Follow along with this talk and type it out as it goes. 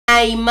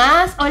hay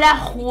más. Hola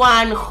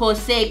Juan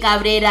José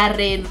Cabrera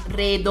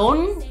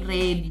Redondón.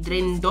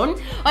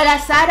 Hola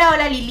Sara,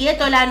 hola Liliet,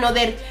 hola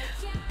Another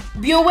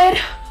Viewer,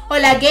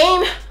 hola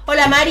Game,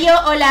 hola Mario,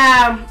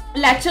 hola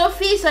la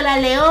Chofis, hola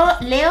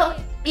Leo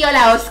y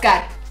hola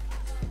Oscar.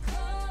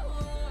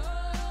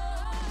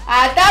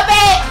 ¡A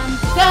tope!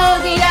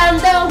 Closing on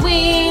the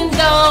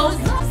windows.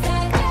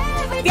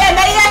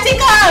 ¡Bienvenidos,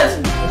 chicos!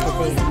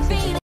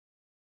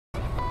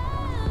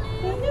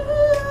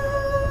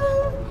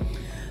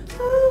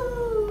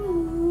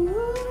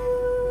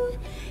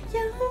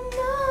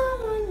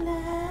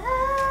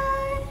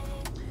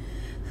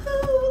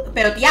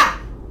 Pero tía,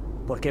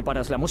 ¿por qué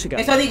paras la música?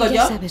 eso digo yo.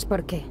 ¿Ya sabes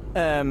por qué?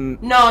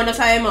 No, no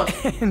sabemos.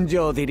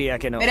 Yo diría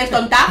que no. ¿Eres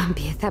tonta?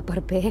 Empieza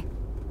por P.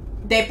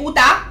 De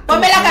puta.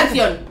 Ponme la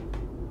canción.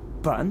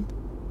 ¿Pan?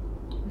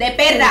 De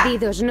perra.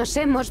 Perdidos, nos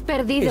hemos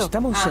perdido.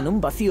 Estamos en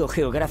un vacío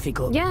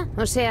geográfico. Ya,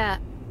 o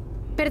sea,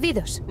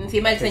 perdidos.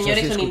 Encima el señor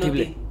Eso es un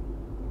discutible. inútil.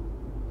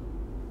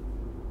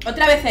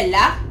 ¿Otra vez el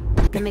lag?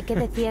 Que me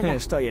quede ciega.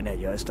 Estoy en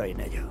ello, estoy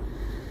en ello.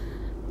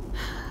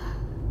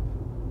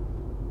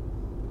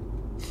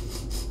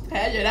 Voy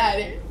a llorar,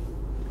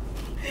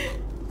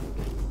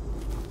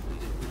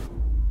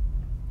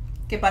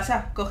 ¿Qué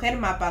pasa? Coger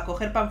mapa,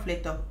 coger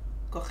panfleto.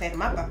 Coger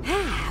mapa.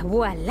 ¡Ah,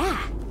 voilà!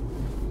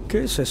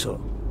 ¿Qué es eso?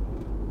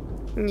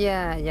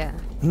 Ya.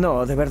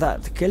 No, de verdad,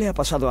 ¿qué le ha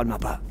pasado al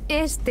mapa?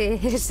 Este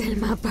es el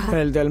mapa.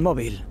 El del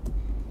móvil.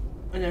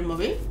 ¿En el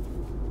móvil?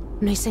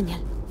 No hay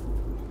señal.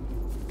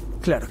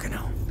 Claro que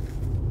no.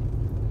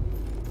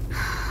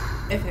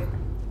 F.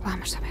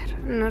 Vamos a ver.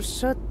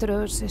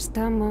 Nosotros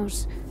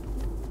estamos...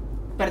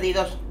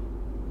 Perdidos.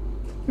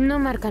 No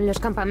marcan los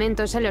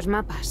campamentos en los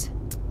mapas.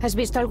 ¿Has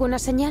visto alguna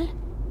señal?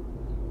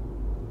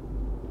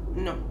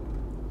 No.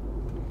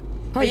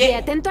 Oye,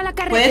 atento a la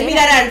carretera. ¿Puedes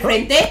mirar al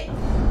frente?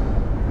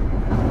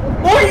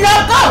 ¡Un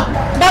loco!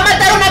 ¡Va a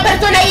matar a una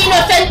persona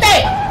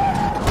inocente!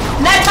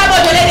 ¡Nah, chavo,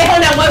 yo le dejo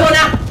una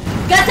huevona!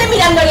 ¿Qué hace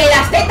mirándole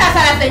las tetas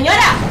a la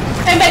señora?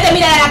 En vez de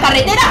mirar a la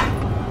carretera.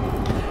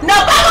 ¡Nos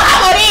vamos a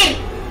morir!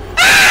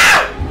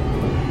 ¡Ah!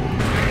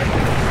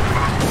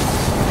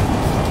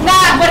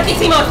 ¡Nah,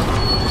 fuertísimos!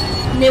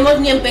 No hemos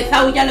ni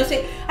empezado, ya lo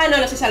sé. Ah, no,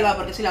 no se salva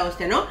porque soy la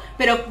hostia, ¿no?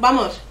 Pero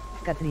vamos.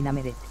 Katrina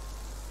Meret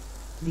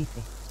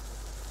dice: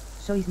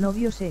 sois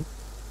novios,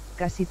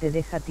 casi te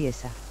deja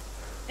tiesa.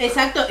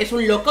 Exacto, es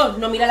un loco,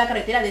 no mira la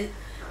carretera.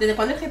 ¿Desde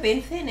cuándo el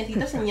GPS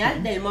necesita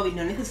señal del móvil?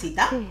 ¿No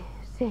necesita?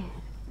 Sí.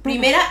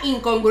 Primera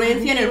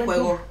incongruencia en el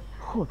juego.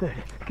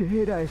 Joder,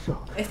 ¿qué era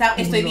eso?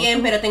 Estoy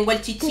bien, pero tengo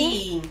el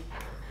chichi.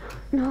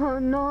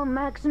 No,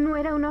 Max, no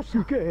era un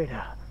oso. ¿Qué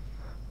era?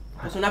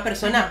 Pues una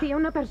persona. Parecía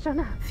una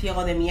persona.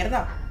 Ciego de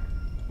mierda.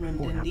 No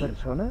entendí. ¿Una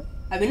persona?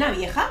 ¿Había una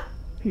vieja?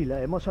 Y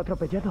la hemos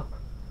atropellado.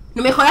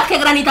 No me jodas que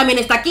Granny también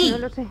está aquí. No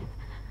lo sé.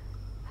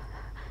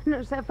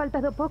 Nos ha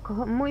faltado poco,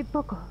 muy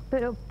poco,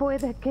 pero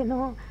puede que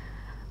no...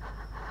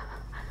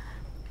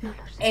 No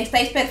lo sé.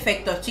 Estáis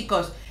perfectos,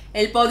 chicos.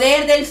 El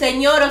poder del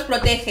Señor os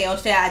protege, o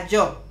sea,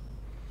 yo.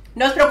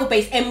 No os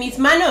preocupéis, en mis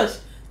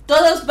manos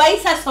todos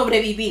vais a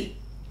sobrevivir.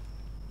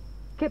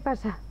 ¿Qué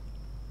pasa?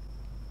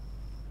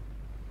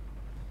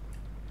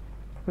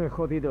 He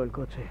jodido el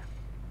coche.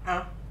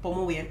 Ah, pues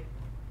muy bien.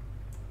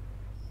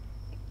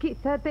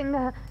 Quizá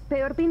tenga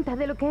peor pinta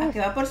de lo que Ah, es. que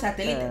va por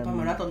satélite,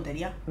 como una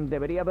tontería.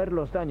 Debería ver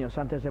los daños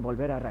antes de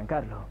volver a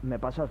arrancarlo. ¿Me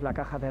pasas la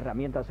caja de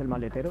herramientas del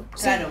maletero?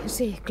 Claro.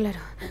 Sí, claro.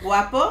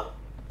 Guapo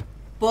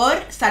por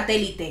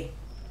satélite.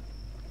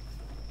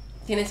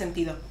 Tiene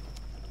sentido.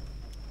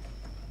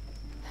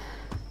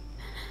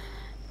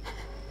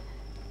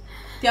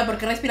 Tía, ¿por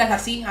qué respiras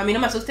así? A mí no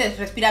me asustes,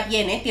 respira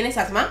bien, ¿eh? ¿Tienes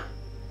asma?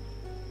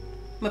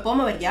 ¿Me puedo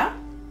mover ya?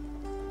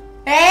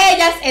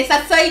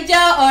 ¡Esa soy yo!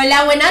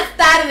 ¡Hola, buenas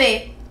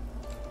tardes!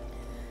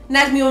 No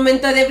es mi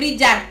momento de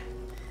brillar.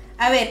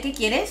 A ver, ¿qué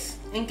quieres?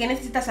 ¿En qué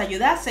necesitas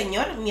ayuda,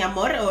 señor? ¿Mi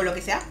amor o lo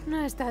que sea?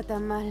 No está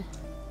tan mal.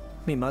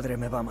 Mi madre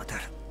me va a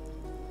matar.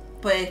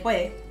 Pues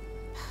puede.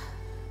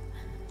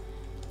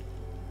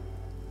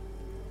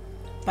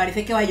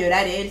 Parece que va a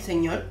llorar, ¿eh? El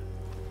señor.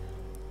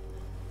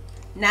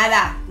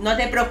 Nada, no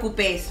te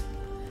preocupes.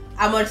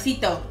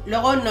 Amorcito.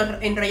 Luego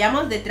nos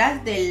enrollamos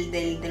detrás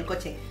del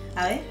coche.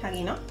 A ver,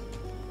 aquí no.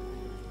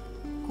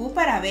 Q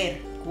para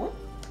ver. ¿Q?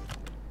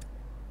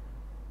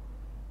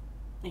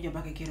 ¿Y yo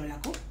para qué quiero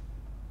la Q?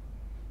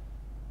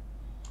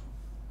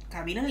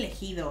 Camino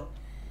elegido.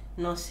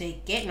 No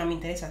sé qué. No me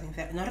interesa,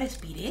 sinceramente. ¿No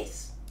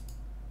respires?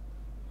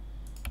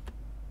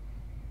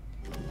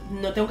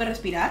 ¿No tengo que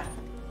respirar?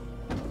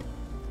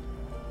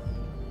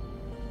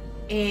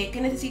 ¿Qué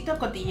necesito?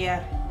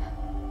 Cotillear.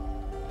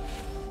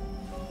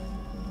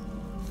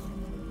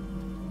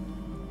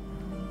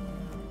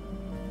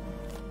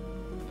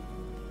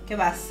 ¿Qué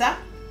pasa?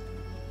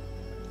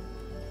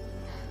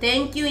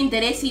 Thank you,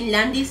 interest in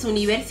Landis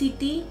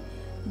University.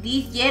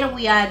 This year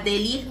we are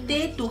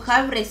delighted to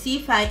have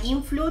received an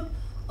influx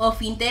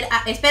of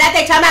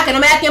espérate, chama, que no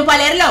me da tiempo a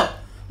leerlo.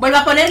 Vuelvo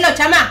a ponerlo,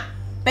 chama.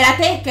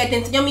 Espérate, que te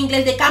enseño mi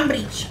inglés de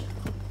Cambridge.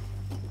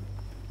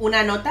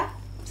 Una nota.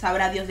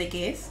 Sabrá Dios de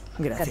qué es.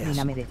 Gracias.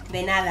 Katrina Meret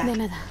De nada. De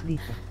nada.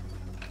 dice: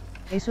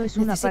 Eso es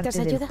una parte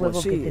 ¿Necesitas del ayuda? juego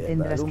Pues sí, que te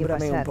tendrás que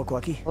alúmbrame un pasar. poco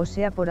aquí. O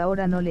sea, por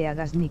ahora no le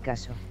hagas ni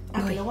caso.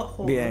 Ah, que luego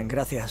juego. Bien,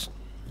 gracias.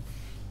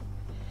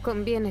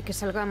 Conviene que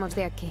salgamos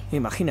de aquí.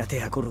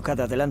 Imagínate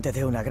acurrucada delante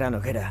de una gran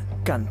hoguera,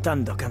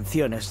 cantando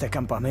canciones de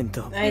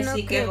campamento. Ay, no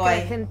sí, qué creo que la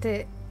guay.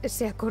 gente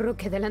se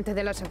acurruque delante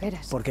de las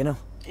hogueras. ¿Por qué no?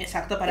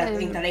 Exacto, para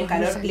entrar en podemos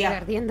calor, salir tía.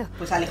 ardiendo.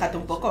 Pues aléjate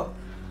un poco.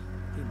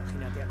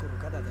 Imagínate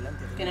acurrucada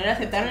delante de... Que no le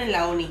aceptaron en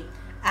la uni.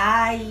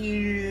 Ay,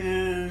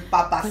 Cualquier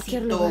papacito.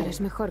 lugar es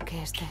mejor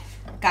que este.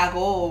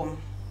 Cagó.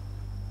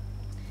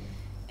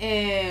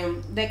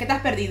 ¿De qué te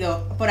has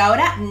perdido? Por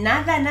ahora,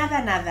 nada,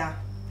 nada, nada.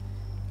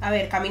 A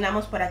ver,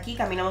 caminamos por aquí,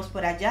 caminamos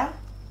por allá.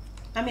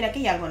 Ah, mira, aquí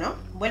hay algo, ¿no?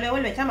 Vuelve,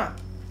 vuelve, chama.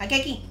 Aquí,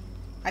 aquí.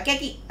 Aquí,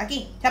 aquí,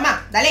 aquí.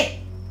 Chama,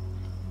 dale.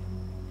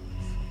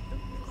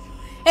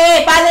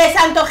 Padre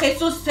Santo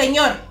Jesús,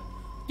 Señor.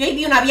 Yo ahí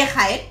vi una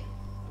vieja,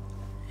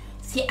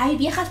 Sí, hay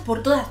viejas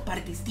por todas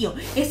partes, tío.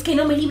 Es que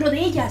no me libro de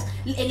ellas.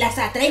 Las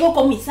atraigo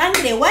con mi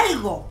sangre o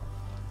algo.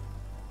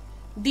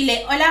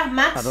 Dile, hola,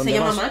 Max. Se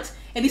llama Max.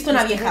 He visto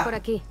una vieja. Por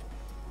aquí.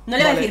 ¿No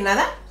le va a Vale. decir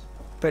nada?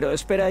 Pero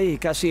espera ahí,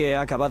 casi he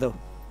acabado.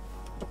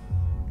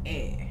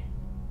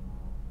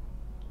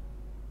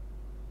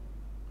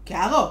 ¿Qué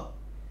hago?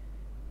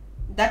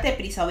 Date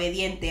prisa,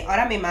 obediente.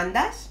 ¿Ahora me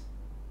mandas?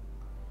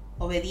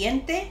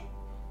 Obediente.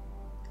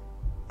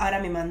 ¿Ahora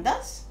me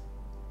mandas?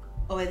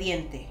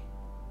 Obediente.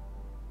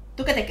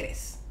 ¿Tú qué te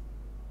crees?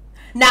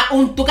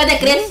 ¿Tú qué te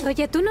crees?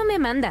 Oye, tú no me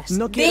mandas.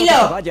 No quiero Dilo.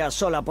 que te vayas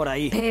sola por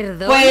ahí.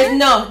 Perdón. Pues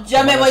no,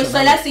 yo me voy Vale.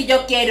 sola si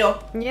yo quiero.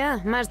 Ya,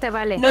 más te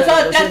vale. Lo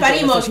Nosotras siento,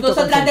 parimos, necesito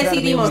nosotras concentrarme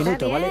decidimos. un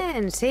minuto, Está ¿vale?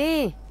 bien,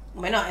 sí.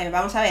 Bueno,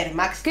 vamos a ver,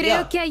 Max, Creo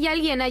tío. que hay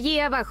alguien allí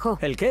abajo.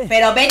 ¿El qué?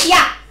 Pero ve, tía.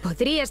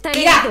 Podría estar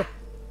Tira. herido.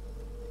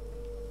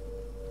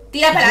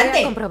 Tira para Voy a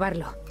adelante.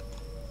 comprobarlo.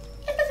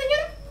 ¿Esta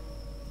señora?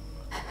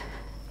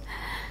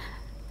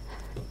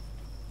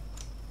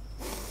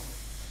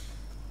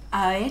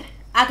 A ver.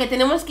 Ah, que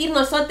tenemos que ir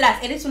nosotras.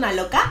 ¿Eres una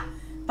loca?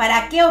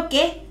 ¿Para qué o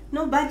qué?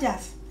 No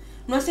vayas.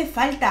 No hace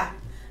falta.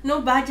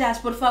 No vayas,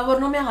 por favor,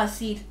 no me hagas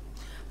ir.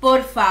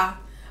 Porfa.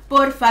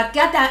 Porfa,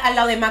 quédate al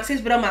lado de Max,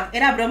 es broma.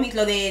 Era bromis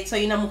lo de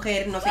soy una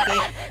mujer, no sé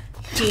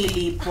qué.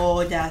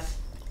 Gilipollas.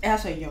 Esa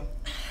soy yo.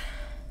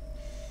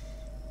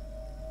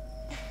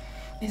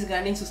 Es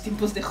Granny en sus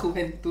tiempos de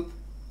juventud.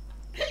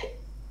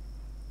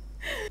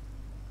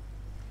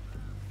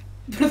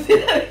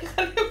 Proceda a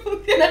dejar de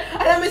funcionar.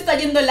 Ahora me está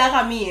yendo lag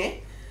a mí,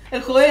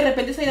 El juego de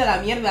repente se ha ido a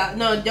la mierda.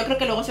 No, yo creo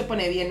que luego se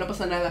pone bien, no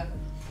pasa nada.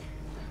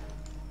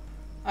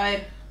 A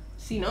ver.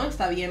 Sí, ¿no?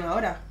 Está bien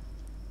ahora.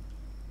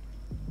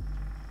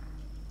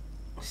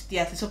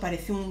 Hostias, eso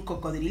parece un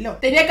cocodrilo.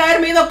 Tenía que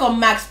haberme ido con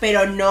Max,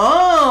 pero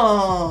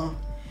no.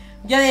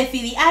 Yo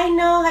decidí, ay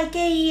no, hay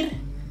que ir.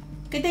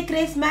 ¿Qué te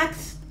crees,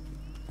 Max?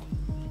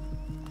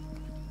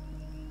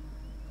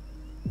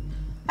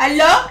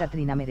 ¿Aló?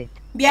 Katrina Meret.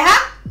 ¿Vieja?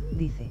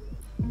 Dice.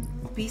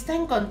 Pista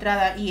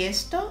encontrada. ¿Y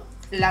esto?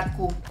 La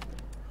Q.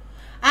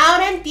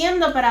 Ahora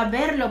entiendo para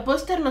verlo.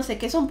 Póster no sé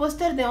qué. Es un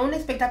póster de un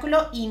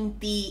espectáculo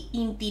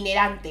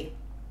itinerante.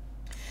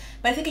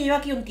 Parece que lleva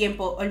aquí un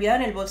tiempo. Olvidado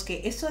en el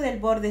bosque. ¿Eso del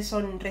borde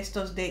son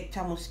restos de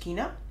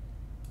chamusquina?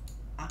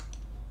 Ah,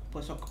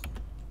 pues ok.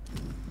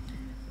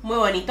 Muy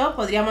bonito.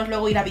 Podríamos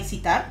luego ir a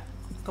visitar.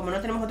 Como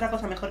no tenemos otra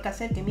cosa mejor que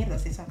hacer. ¿Qué mierda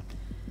es esa?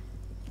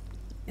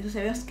 Eso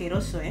se ve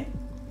asqueroso,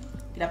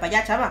 Tira para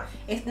allá, chava.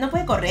 ¿No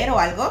puede correr o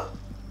algo?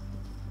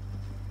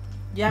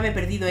 Ya me he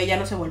perdido, ya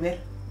no sé volver.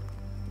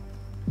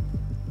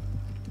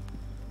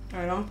 A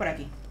ver, vamos por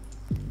aquí.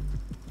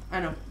 Ah,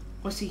 no.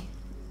 Pues sí.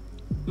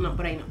 No,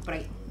 por ahí no, por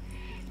ahí.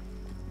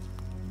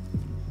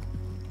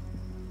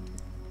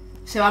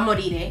 Se va a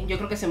morir, Yo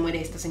creo que se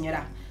muere esta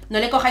señora. No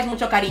le cojáis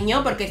mucho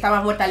cariño porque está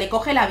más muerta. Le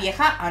coge la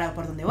vieja. Ahora,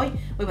 ¿por dónde voy?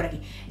 Voy por aquí.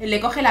 Le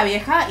coge la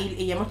vieja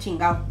y ya hemos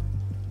chingado.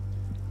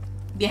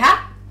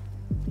 ¿Vieja?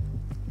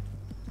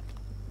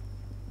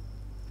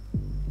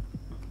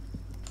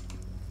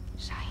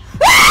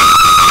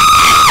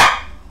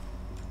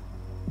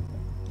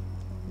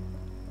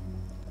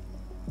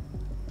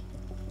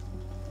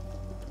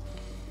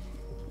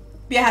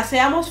 Vieja,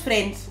 seamos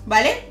friends,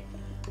 ¿vale?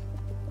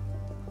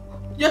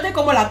 Yo te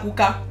como la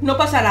cuca, no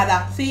pasa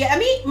nada. Sí, a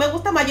mí me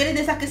gustan mayores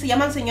de esas que se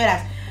llaman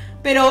señoras.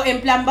 Pero en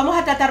plan, vamos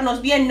a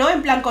tratarnos bien, ¿no?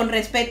 En plan, con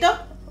respeto.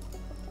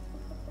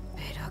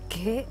 ¿Pero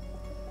qué?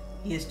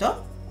 ¿Y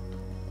esto?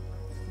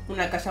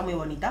 Una casa muy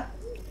bonita.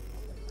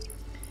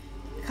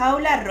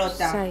 Jaula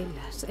rota.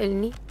 Silas, el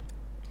ni...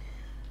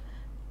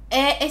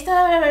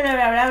 Esta bla bla bla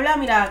bla bla bla.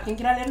 Mira, quien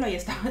quiera leerlo ya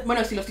está.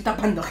 Bueno, si lo estoy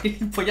tapando,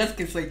 gilipollas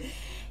que soy.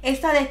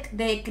 Esta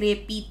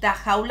decrépita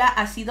jaula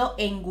ha sido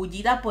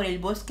engullida por el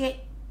bosque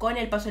con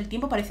el paso del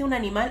tiempo. Parece un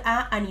animal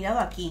ha anidado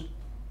aquí.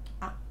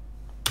 Ah.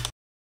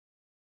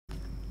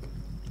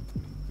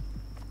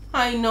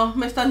 Ay, no,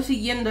 me están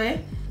siguiendo,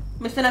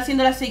 Me están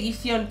haciendo la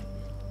seguición.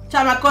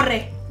 Chama,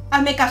 corre.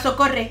 Hazme caso,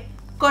 corre.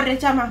 Corre,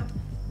 chama.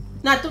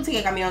 Nada, tú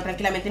sigue caminando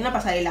tranquilamente en una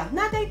pasarela.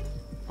 Nada.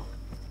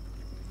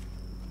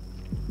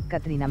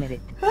 Katrina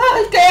Meret.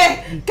 ¡Ay,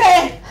 qué!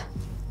 ¿Qué?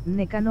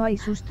 Nneka, no hay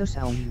sustos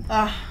aún.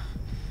 Ah.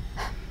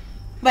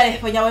 Vale,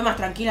 pues ya voy más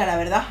tranquila, la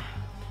verdad.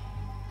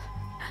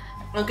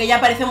 Aunque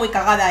ella parece muy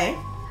cagada, ¿eh?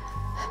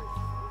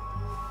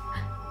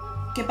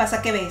 ¿Qué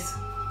pasa? ¿Qué ves?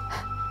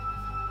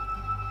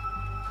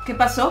 ¿Qué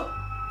pasó?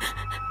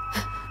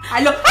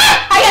 ¡Aló!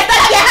 ¡Ah! ¡Ahí está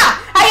la vieja!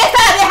 ¡Ahí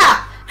está la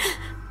vieja!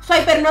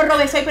 Swiper, no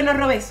robes, Swiper, no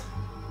robes.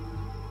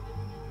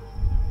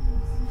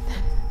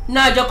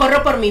 No, yo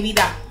corro por mi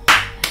vida.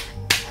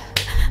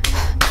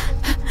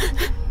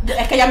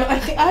 Es que ya me...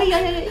 Es que... ¡Ay,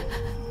 ay, ay!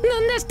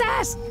 ¿Dónde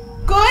estás?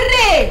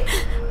 ¡Corre!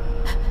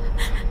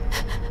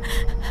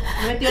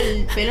 Me he metido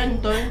el pelo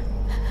en todo.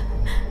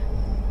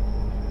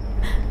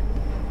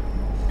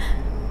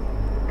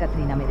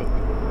 Katrina Merete.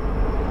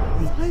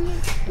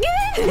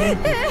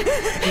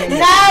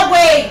 ¡No,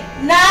 güey!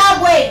 ¡No,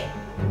 güey!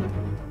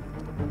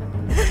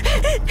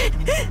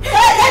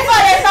 ¡Corre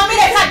por eso!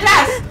 ¡Mira hacia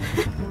atrás!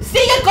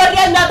 ¡Sigue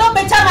corriendo! ¡A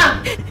tope,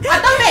 chama!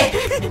 ¡A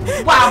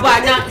tope! ¡Guau,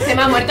 guau! No, se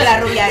me ha muerto la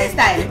rubia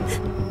esta,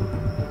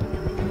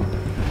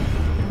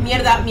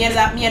 Mierda,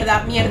 mierda, mierda,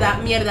 mierda,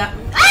 mierda.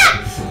 ¡Ah!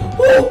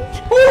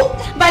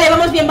 Vale,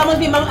 vamos bien, vamos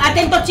bien, vamos.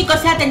 Atentos, chicos,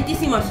 sean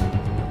atentísimos.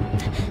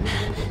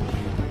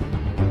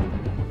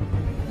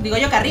 Digo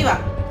yo que arriba.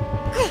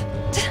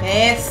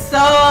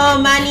 ¡Eso,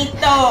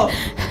 manito!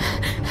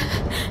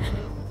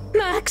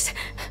 Max.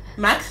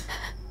 ¿Max?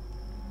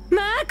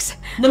 Max.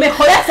 ¿No me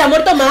jodas? ¿Se ha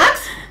muerto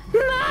Max?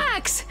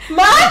 Max.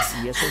 ¿Max?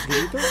 ¿Y esos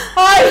gritos?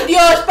 ¡Ay,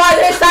 Dios,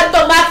 Padre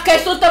Santo! Max, qué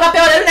susto, me ha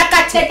pegado en una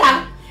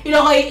cacheta. Y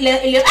luego ¡ah!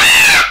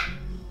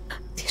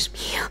 Dios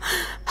mío.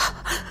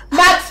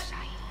 Max,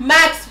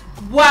 Max,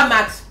 buah,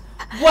 Max,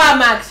 buah,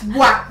 Max,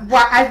 buah,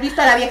 buah. Has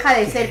visto a la vieja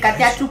de cerca,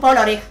 te ha chupado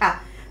la oreja,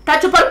 te ha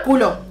chupado el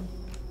culo.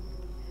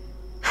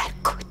 Al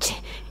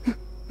coche.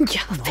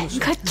 Ya,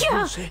 venga, ya.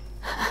 No sé.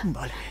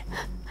 Vale.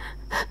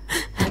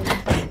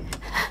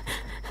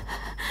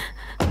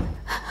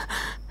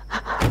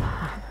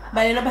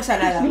 Vale, no pasa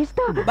nada.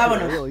 ¿Listo?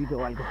 Vámonos. He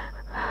oído algo.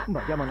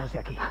 Vayámonos de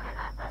aquí.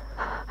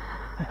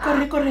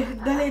 Corre, corre,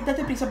 dale,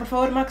 date prisa, por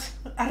favor, Max.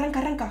 Arranca,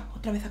 arranca.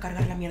 Otra vez a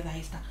cargar la mierda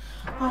esta.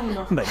 Ay,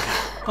 no. Venga.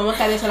 ¿Cómo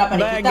te ves a la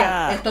parejita?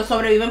 Venga. Estos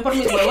sobreviven por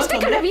mis huevos, Dijiste que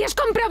lo hombre. habías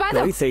comprobado.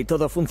 Lo hice y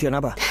todo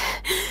funcionaba.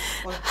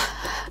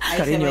 Ahí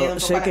se me ha ido Cariño, un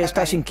sé poco que la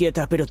estás caca,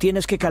 inquieta, pero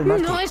tienes que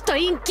calmarte. No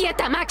estoy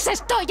inquieta, Max.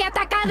 Estoy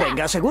atacada.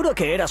 Venga, seguro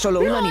que era solo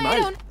un No, animal.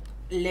 era un-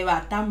 Le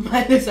va tan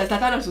mal, o sea, está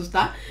tan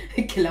asustada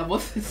que la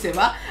voz se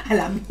va a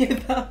la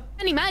mierda.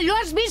 animal. ¿Lo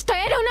has visto?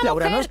 Era una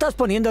Laura, no mujer. estás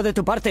poniendo de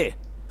tu parte.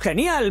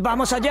 Genial,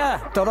 vamos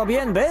allá. ¿Todo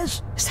bien,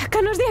 ves?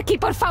 Sácanos de aquí,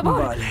 por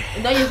favor. Vale.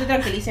 No, yo estoy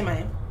tranquilísima,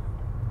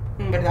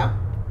 ¿verdad?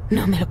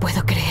 No me lo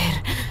puedo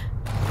creer.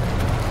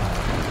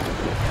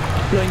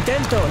 Lo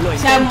intento.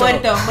 Se han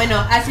muerto. Bueno,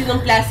 ha sido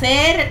un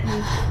placer.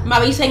 Me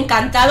habéis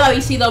encantado,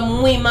 habéis sido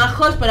muy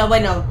majos, pero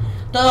bueno,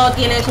 todo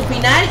tiene su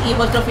final y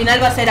vuestro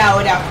final va a ser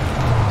ahora.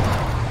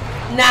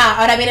 Nada,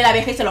 ahora viene la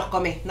vieja y se los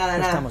come. Nada,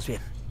 nada. Estamos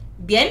bien.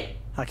 ¿Bien?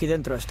 Aquí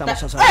dentro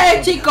estamos a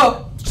salvo.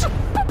 chico!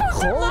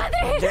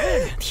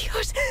 ¡Joder!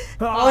 Dios.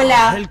 Ah,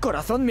 Hola. El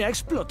corazón me ha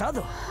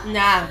explotado.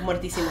 Nah,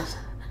 muertísimos.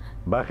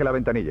 Baje la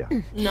ventanilla.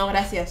 No,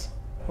 gracias.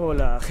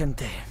 Hola,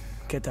 gente.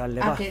 ¿Qué tal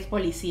le Ah, va? que es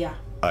policía.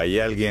 ¿Hay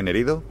alguien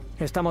herido?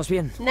 Estamos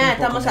bien. Nah, un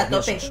poco estamos a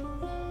tope. nerviosos.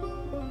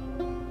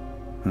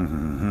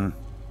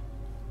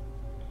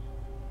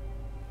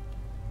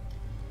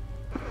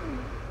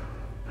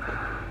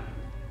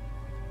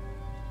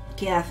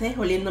 ¿Qué haces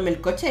oliéndome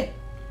el coche?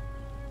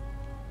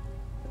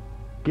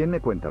 ¿Quién me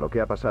cuenta lo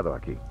que ha pasado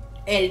aquí?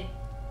 Él.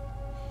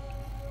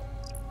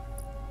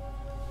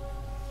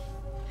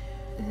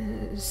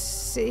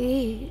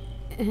 Sí.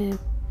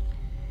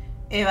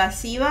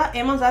 Evasiva,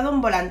 hemos dado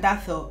un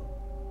volantazo.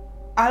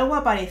 Algo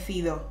ha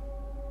parecido.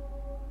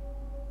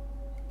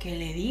 ¿Qué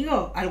le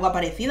digo? Algo ha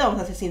parecido,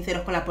 vamos a ser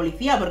sinceros con la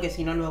policía, porque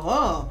si no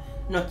luego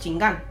nos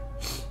chingan.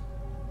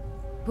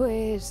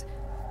 Pues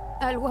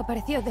algo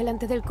apareció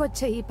delante del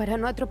coche y para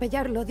no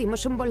atropellarlo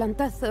dimos un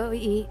volantazo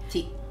y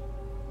Sí,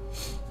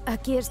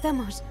 aquí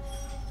estamos.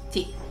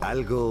 sí,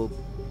 ¿Algo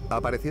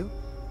apareció?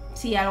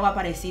 sí, algo ha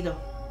parecido.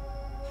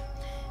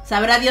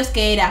 Sabrá Dios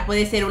qué era,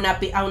 puede ser una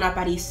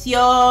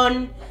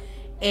aparición,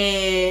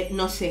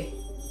 no sé,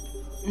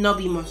 no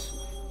vimos.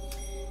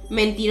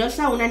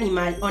 Mentirosa, un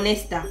animal,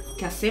 honesta.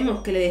 ¿Qué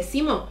hacemos? ¿Qué le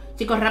decimos?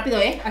 Chicos, rápido,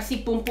 así,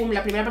 pum, pum,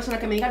 la primera persona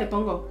que me diga le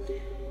pongo.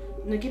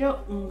 No quiero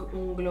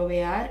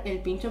globear el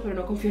pincho, pero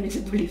no confío en ese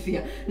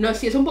policía. No,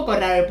 sí, es un poco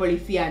raro el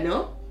policía,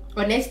 ¿no?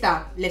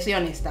 Honesta, le soy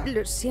honesta.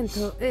 Lo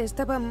siento,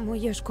 estaba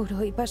muy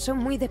oscuro y pasó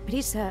muy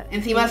deprisa.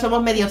 Encima Y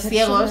somos medio la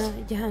persona ciegos.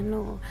 Ya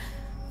no.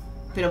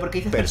 ¿Pero por qué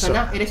dices Persona.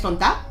 persona? ¿Eres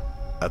tonta?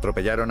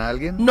 ¿Atropellaron a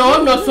alguien?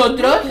 No,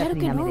 nosotros. Claro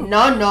que no.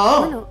 No, no.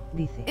 Bueno,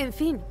 Dice. en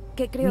fin,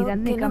 que creo Mirad,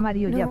 que Nneka no,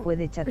 Mario ya no,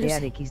 puede lo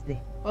chatear sé. XD.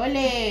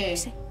 Ole.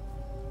 Sí.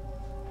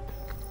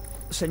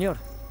 Señor,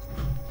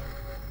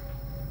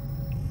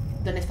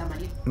 ¿Dónde está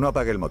Mario? No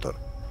apague el motor.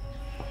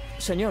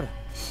 señor.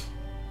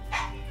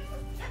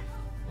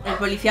 El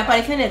policía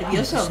parece ¿Es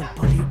nervioso. el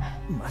poli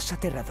más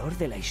aterrador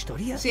de la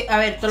historia? Sí, a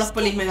ver, todos los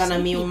polis me dan a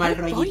mí un mal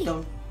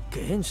rollito.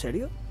 ¿Qué? ¿En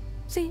serio?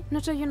 Sí,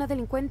 no soy una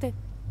delincuente.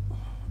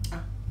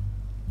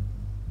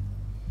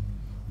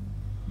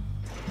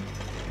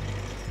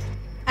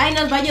 Ay,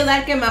 nos va a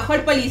ayudar, que majo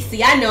el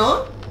policía,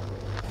 ¿no?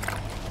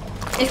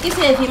 Es que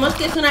si decimos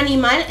que es un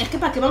animal, es que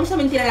 ¿para qué vamos a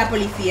mentir a la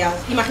policía?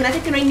 Imagínate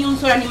que no hay ni un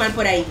solo animal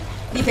por ahí.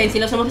 Dicen, si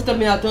los hemos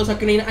exterminado a todos,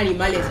 aquí no hay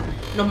animales.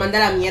 Nos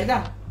manda a la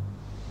mierda.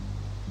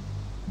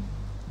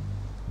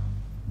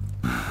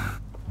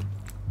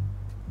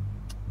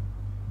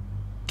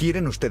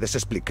 ¿Quieren ustedes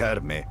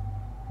explicarme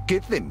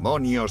qué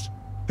demonios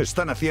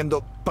están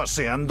haciendo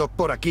paseando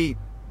por aquí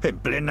en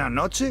plena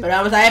noche? Pero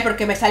vamos a ver,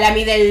 porque me sale a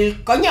mí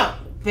del coño.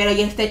 Pero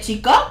 ¿y este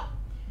chico?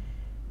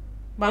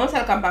 Vamos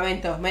al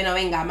campamento. Bueno,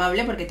 venga,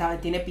 amable, porque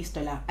tiene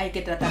pistola. Hay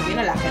que tratar bien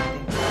a la gente.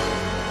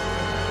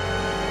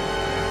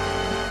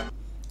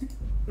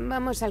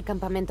 Vamos al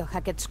campamento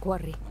Hackett's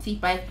Quarry. Sí,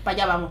 para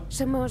allá vamos.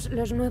 Somos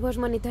los nuevos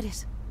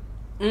monitores.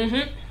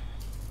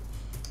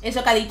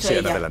 Eso que ha dicho Se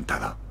han ella.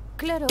 adelantado.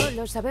 Claro,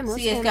 lo sabemos.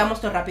 Sí, es que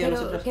vamos todo rápido pero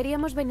nosotros.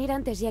 queríamos venir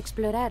antes y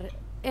explorar.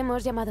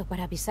 Hemos llamado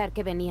para avisar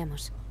que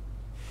veníamos.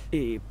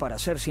 Y para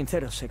ser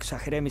sinceros,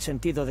 exageré mi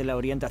sentido de la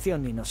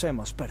orientación y nos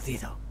hemos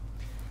perdido.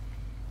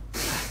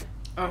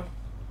 Ah.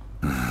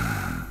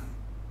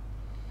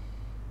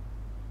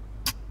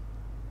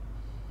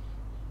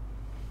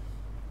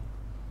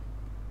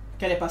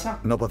 ¿Qué le pasa?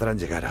 No podrán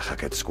llegar a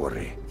Hackett's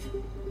Quarry.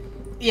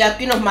 Y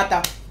aquí nos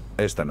mata.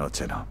 Esta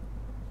noche no.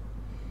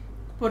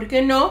 ¿Por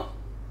qué no?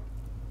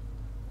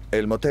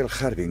 El motel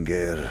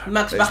Harbinger.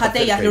 Max, está bájate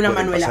y cerca hazle una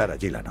pueden manuela. pasar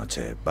allí la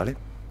noche, ¿vale?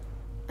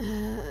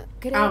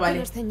 Creo vale. que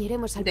nos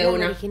ceñiremos al De plan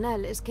una.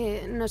 original. Es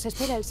que nos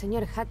espera el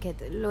señor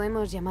Hackett. Lo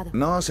hemos llamado.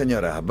 No,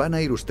 señora, van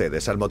a ir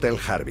ustedes al motel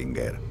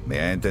Harbinger. ¿Me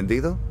ha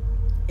entendido?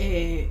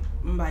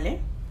 Vale.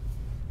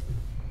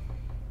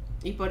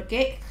 ¿Y por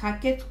qué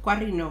Hackett's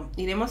Quarry no?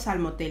 Iremos al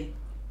motel.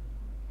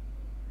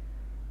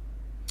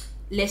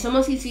 Le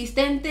somos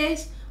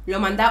insistentes,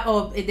 lo manda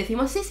o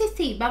decimos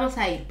sí, vamos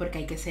a ir, porque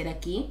hay que ser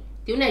aquí.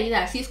 Tiene una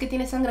herida, así es que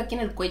tiene sangre aquí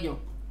en el cuello.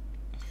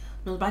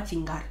 Nos va a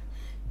chingar.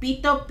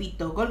 Pito,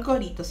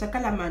 Golgorito, saca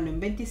la mano en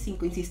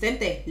 25,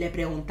 insistente. Le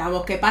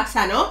preguntamos qué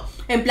pasa, ¿no?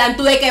 En plan,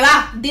 ¿tú de qué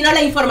va? Dinos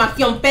la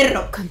información,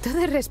 perro. Con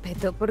todo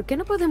respeto, ¿por qué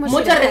no podemos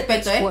Mucho ir a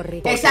respeto, Hackett's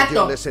Quarry? Porque Exacto.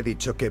 yo les he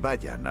dicho que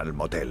vayan al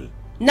motel.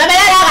 ¡No me da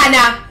la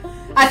gana!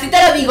 Así te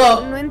lo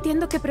digo. No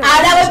entiendo qué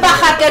Ahora voy para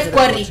Hackett's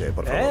Quarry. Coche,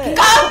 por favor.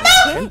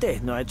 Gente,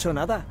 no ha hecho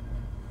nada.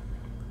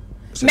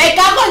 ¡Me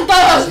cago en Si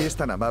todos! es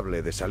tan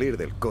amable de salir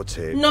del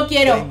coche, No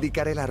quiero. le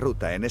indicaré la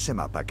ruta en ese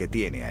mapa que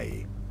tiene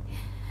ahí.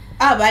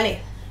 Ah, vale.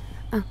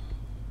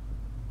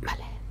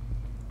 Vale.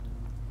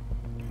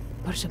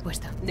 Por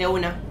supuesto. De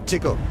una.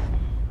 Chico,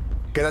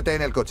 quédate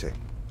en el coche.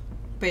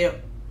 Pero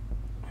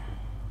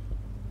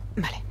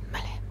Vale,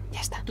 ya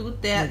está. tú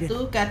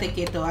quédate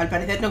quieto. Al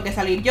parecer tengo que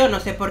salir yo,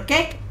 no sé por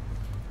qué.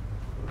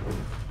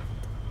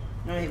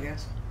 No me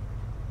veas.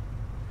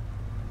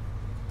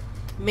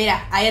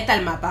 Mira, ahí está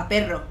el mapa,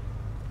 perro.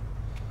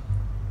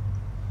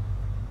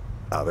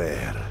 A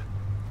ver.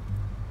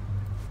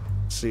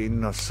 Si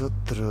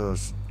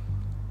nosotros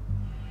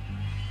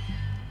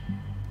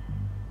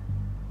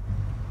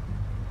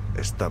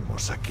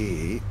estamos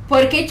aquí.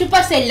 ¿Por qué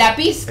chupas el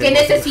lápiz? ¿Qué el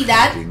motel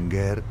necesidad?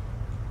 Harbinger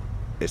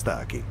está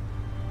aquí.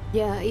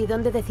 Ya, ¿y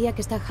dónde decía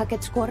que está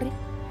Hackett's Quarry?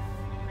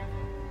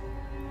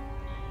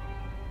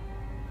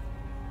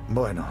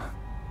 Bueno,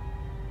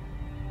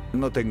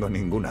 no tengo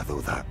ninguna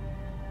duda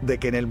de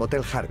que en el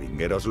motel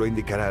Harbinger os lo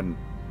indicarán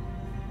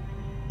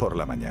por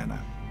la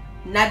mañana.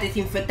 Nada,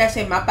 desinfecta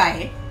ese mapa,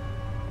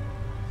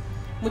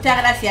 Muchas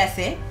gracias,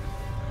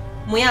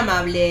 Muy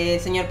amable,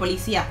 señor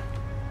policía.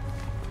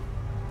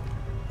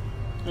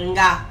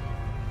 Venga.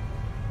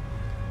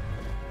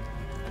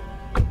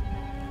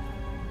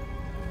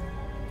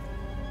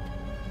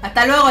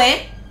 Hasta luego,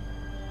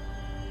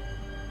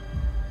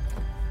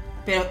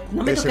 Pero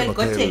no me Es toque el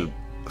coche. motel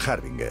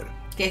Harbinger.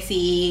 Que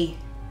sí.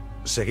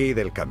 Seguid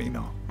el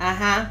camino.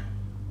 Ajá.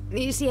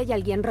 ¿Y si hay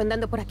alguien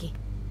rondando por aquí?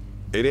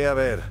 Iré a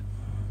ver.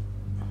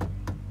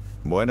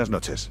 Buenas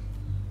noches.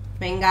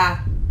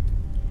 Venga.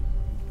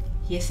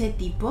 ¿Y ese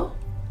tipo?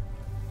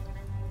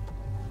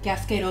 Qué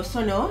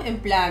asqueroso, ¿no? En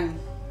plan...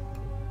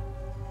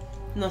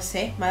 No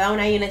sé, me ha dado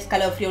ahí un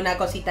escalofrío, una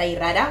cosita ahí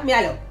rara.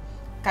 Míralo,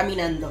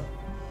 caminando.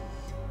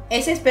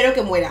 Ese espero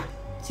que muera,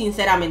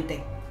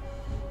 sinceramente.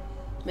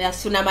 Me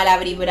das una mala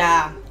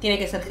vibra. Tiene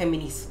que ser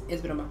Géminis,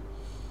 es broma.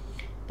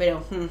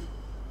 Pero...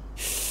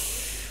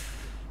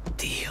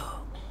 Tío,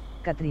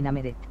 Katrina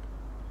Meret.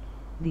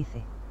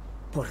 Dice.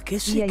 ¿por qué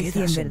se Y ahí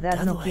queda si en verdad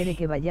sentado no quiere ahí?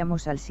 que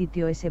vayamos al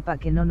sitio ese pa'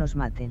 que no nos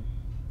maten.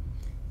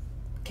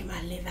 ¿Qué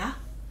más le da?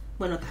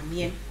 Bueno,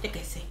 también, yo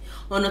qué sé.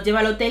 O nos lleva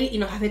al hotel y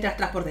nos hace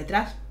tras por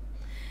detrás.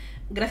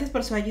 Gracias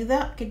por su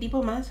ayuda. ¿Qué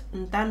tipo más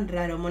tan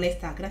raro?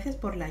 Molesta. Gracias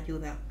por la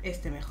ayuda.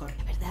 Mejor.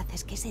 La verdad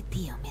es que ese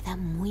tío me da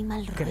muy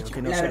mal rollo. Creo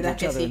que no La se ha verdad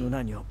que duchado sí. en un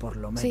año, por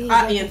lo menos. Sí.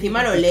 Ah, y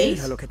encima lo leéis.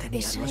 Era lo que tenía,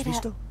 ¿Eso ¿lo has era-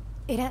 visto?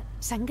 ¿Era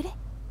sangre?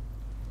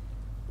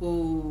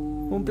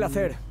 Un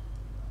placer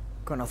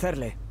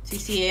conocerle.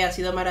 Sí, ha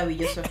sido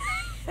maravilloso.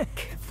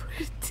 ¡Qué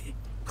fuerte!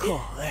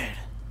 Joder.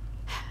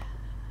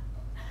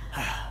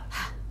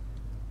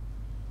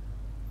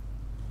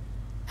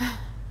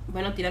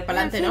 Bueno, tirar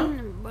para adelante,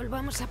 ¿no?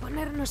 Volvamos a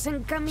ponernos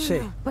en camino. Sí.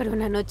 Por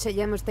una noche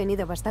ya hemos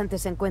tenido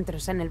bastantes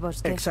encuentros en el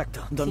bosque.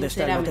 Exacto. ¿Dónde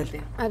está el motel?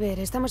 Sinceramente. A ver,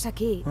 estamos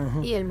aquí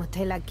y el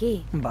motel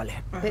aquí.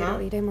 Vale. Pero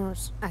Ajá.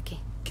 iremos aquí.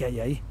 ¿Qué hay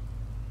ahí?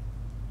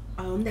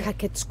 ¿A dónde?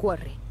 Hackett's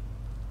Quarry.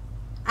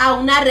 A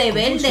una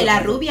rebelde, ¿Cómo se la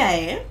llama? rubia,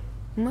 ¿eh?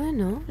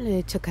 Bueno, le he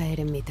hecho caer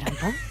en mi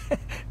trampa.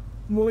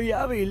 Muy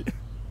hábil.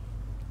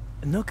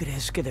 ¿No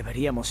crees que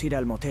deberíamos ir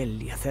al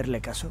motel y hacerle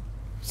caso?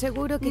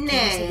 Seguro que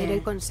quiere seguir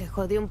el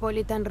consejo de un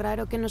poli tan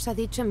raro que nos ha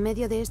dicho en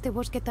medio de este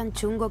bosque tan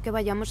chungo que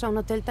vayamos a un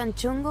hotel tan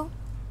chungo.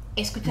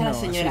 Escucha a la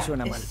señora. así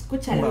suena mal.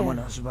 Escúchala.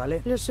 Vámonos,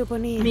 ¿vale? Lo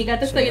suponía. Mi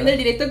gato está Sí, viendo el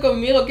 ¿verdad? directo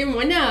conmigo, qué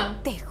mona.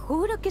 Te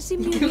juro que si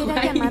me Qué hubiera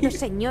guay. llamado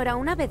señora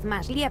una vez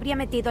más, le habría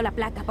metido la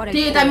placa por el Sí,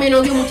 yo culo. también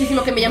odio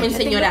muchísimo que me llamen ¿Yo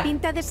tengo señora.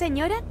 pinta de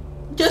señora?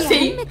 Yo Si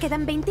sí. aún me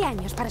quedan 20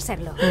 años para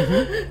serlo.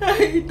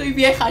 Ay, estoy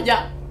vieja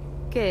ya.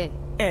 ¿Qué?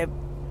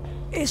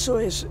 Eso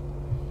es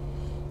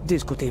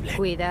discutible.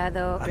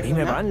 Cuidado. A mí me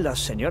 ¿Perdona? van las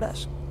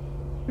señoras.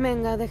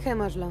 Venga,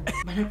 dejémoslo.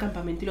 Van al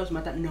campamento y los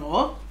matan.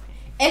 No.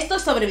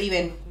 Estos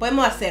sobreviven.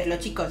 Podemos hacerlo,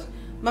 chicos.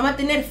 Vamos a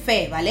tener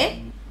fe,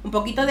 ¿vale? Un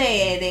poquito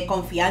de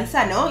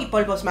confianza, ¿no? Y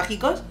polvos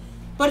mágicos.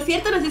 Por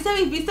cierto, no sé si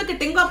habéis visto que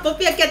tengo a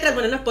Poppy aquí atrás.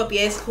 Bueno, no es Poppy,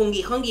 es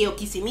Hungi Hungi o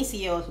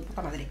Kissimisi o su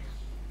puta madre.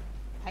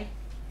 Ay.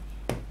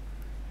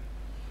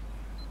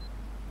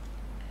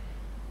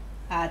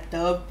 A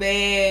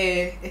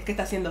tope. Es que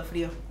está haciendo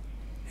frío.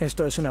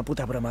 Esto es una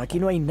puta broma. Aquí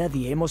no hay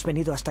nadie. Hemos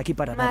venido hasta aquí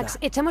para Max, nada.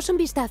 ¿echamos un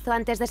vistazo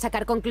antes de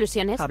sacar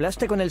conclusiones?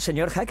 ¿Hablaste con el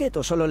señor Hackett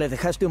o solo le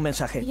dejaste un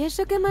mensaje? ¿Y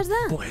eso qué más da?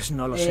 Pues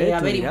no lo sé. A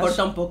tú ver, dirás.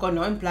 importa un poco,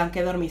 ¿no? En plan,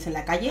 ¿que dormís en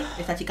la calle?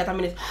 Esta chica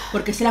también es...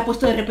 ¿Por qué se le ha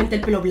puesto de repente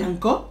el pelo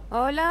blanco?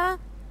 Hola.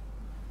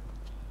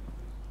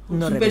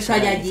 No Super revisaré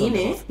el Saiyajin, fondo.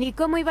 ¿eh? ¿Y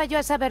cómo iba yo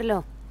a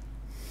saberlo?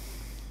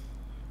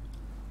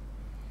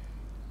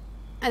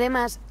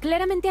 Además,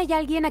 claramente hay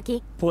alguien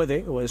aquí.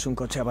 Puede, o es un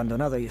coche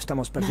abandonado y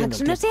estamos perdiendo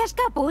Max, el no tiempo. seas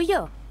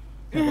capullo.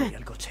 Me voy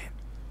al coche.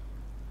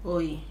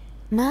 Uy.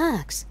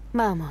 Max,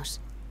 vamos.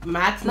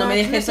 Max, no Max, me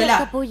dejes no seas sola.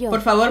 capullo.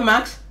 Por favor,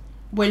 Max,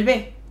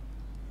 vuelve.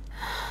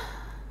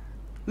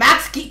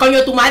 Max, ¿qué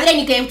coño tu madre?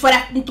 Ni que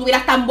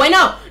tuvieras tan bueno.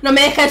 No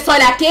me dejes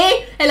sola aquí,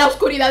 en la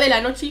oscuridad de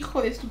la noche,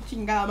 hijo de su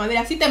chingada madre.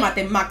 Así te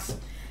maten, Max.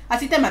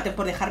 Así te maten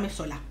por dejarme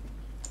sola.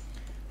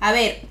 A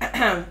ver,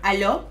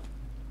 ¿aló?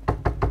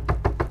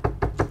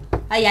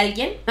 ¿Hay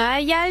alguien?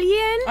 ¿Hay alguien?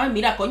 Ay,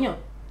 mira, coño.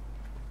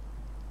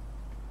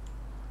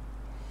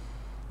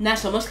 Nah,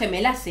 somos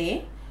gemelas,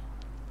 ¿eh?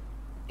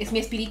 Es mi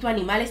espíritu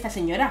animal esta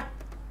señora.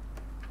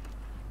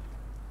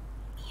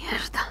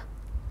 Mierda.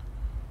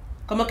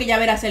 ¿Cómo que ya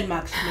verás el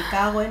Max? Me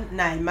cago en...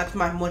 Nah, el Max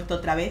me ha muerto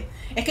otra vez.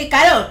 Es que,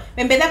 claro,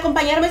 en vez de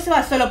acompañarme se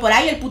va solo por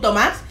ahí el puto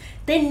Max.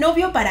 Ten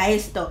novio para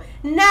esto.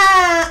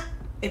 Nah.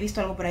 He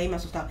visto algo por ahí, me ha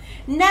asustado.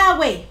 Nah,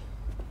 güey.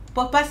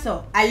 Pues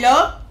paso.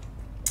 ¿Aló?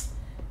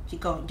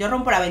 Chico, yo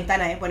rompo la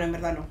ventana, ¿eh? Bueno, en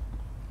verdad no.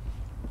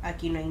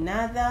 Aquí no hay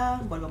nada.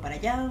 Vuelvo para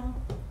allá.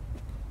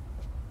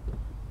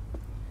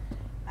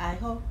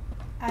 Aljo.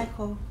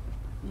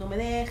 No me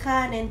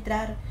dejan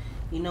entrar.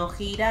 Y no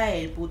gira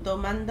el puto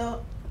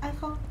mando.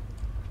 Aljo.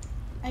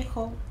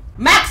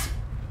 ¡Max!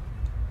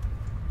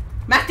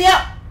 ¡Max, tío!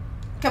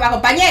 ¡Que me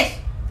acompañes!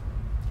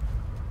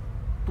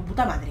 Tu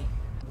puta madre.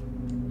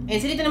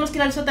 ¿En serio tenemos que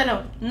ir al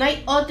sótano? No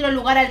hay otro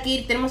lugar al que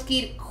ir. Tenemos que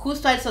ir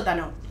justo al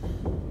sótano.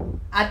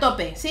 A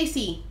tope.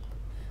 Sí.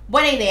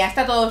 Buena idea.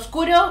 Está todo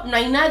oscuro. No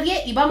hay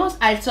nadie. Y vamos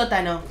al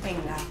sótano.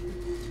 Venga.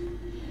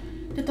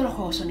 De todos los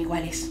juegos son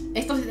iguales.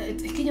 Estos,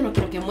 es que yo no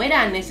quiero que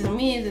mueran.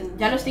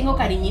 Ya los tengo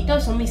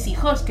cariñitos. Son mis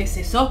hijos. ¿Qué es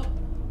eso?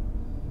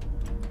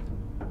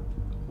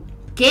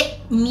 ¿Qué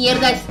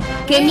mierda es?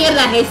 ¿Qué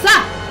mierda es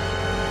esa?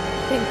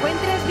 ¿Te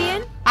encuentras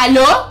bien?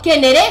 ¿Aló?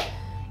 ¿Quién eres?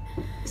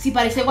 Si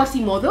parece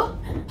Guasimodo.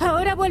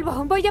 Ahora vuelvo,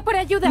 voy a por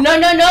ayuda. No,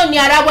 ni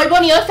ahora vuelvo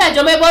ni osa.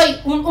 Yo me voy.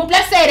 Un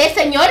placer,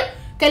 señor.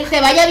 Que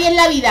te vaya bien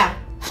la vida.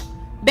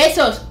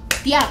 Besos.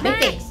 Tía,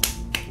 vete.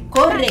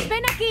 Corre. Max,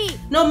 ven aquí.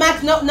 No,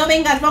 Max, no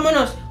vengas,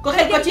 vámonos.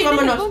 Coge el Hay coche y alguien en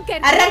el vámonos.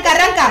 búnker. Arranca.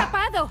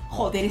 Atrapado.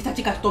 Joder, esta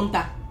chica es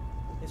tonta.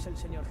 ¿Es el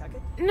señor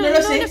Hackett? No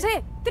lo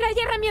sé. Trae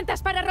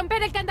herramientas para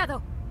romper el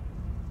candado.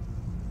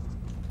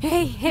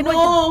 Hey, he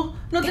vuelto.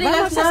 No Te traigas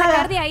vamos a nada.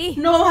 sacar de ahí.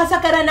 No vamos a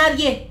sacar a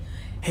nadie.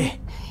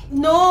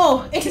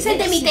 No, ese es el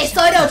de mi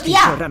tesoro, ¿Has dicho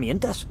tía.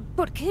 herramientas?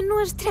 ¿Por qué no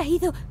has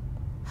traído?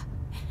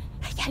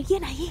 ¿Hay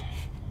alguien ahí?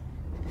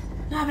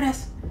 No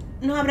abras,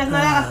 no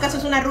hagas caso,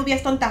 es una rubia,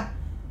 es tonta.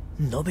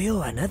 No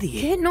veo a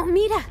nadie. ¿Qué? No,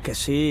 mira. Que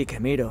sí, que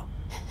miro.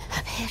 A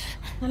ver.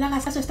 No le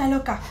hagas caso, está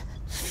loca.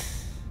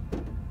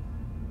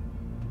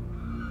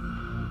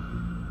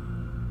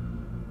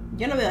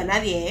 Yo no veo a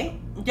nadie, ¿eh?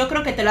 Yo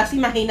creo que te lo has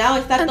imaginado,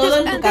 está todo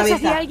en tu antes cabeza.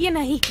 había alguien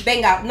ahí.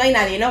 Venga, no hay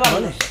nadie, no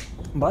vámonos.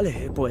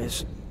 Vale,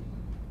 pues...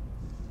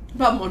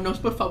 Vámonos,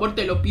 por favor,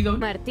 te lo pido.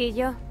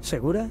 Martillo.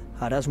 ¿Segura?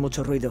 Harás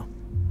mucho ruido.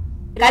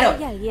 Claro,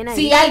 ¿Hay alguien ahí?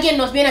 si alguien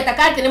nos viene a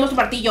atacar, tenemos un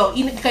martillo.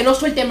 Y que no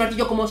suelte el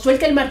martillo. Como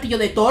suelte el martillo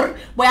de Thor,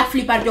 voy a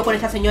flipar yo con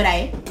esa señora,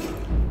 ¿eh?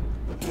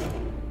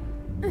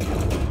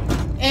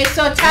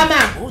 ¡Eso, chama!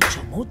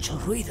 Mucho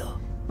ruido.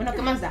 Bueno,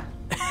 ¿qué más da?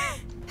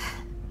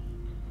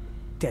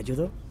 ¿Te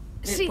ayudo?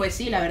 Sí. Pues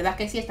sí, la verdad es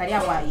que sí,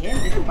 estaría guay, ¿eh?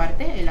 De tu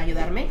parte, el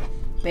ayudarme.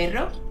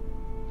 Perro.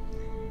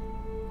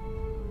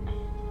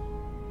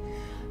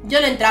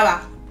 Yo no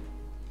entraba.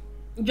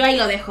 Yo ahí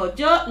lo dejo.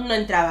 Yo no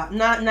entraba.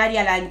 No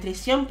haría la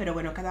intrusión, pero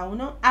bueno, cada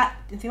uno... Ah,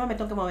 encima me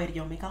tengo que mover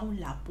yo. Me cago en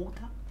la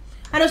puta.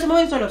 Ah, no, se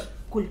mueven solos.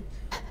 Cool.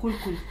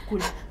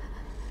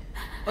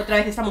 Otra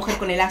vez esta mujer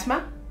con el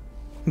asma.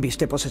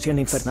 ¿Viste posesión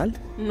infernal?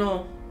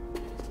 No.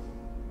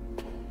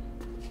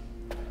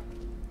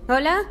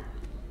 ¿Hola?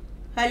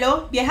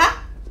 ¿Aló,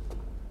 vieja?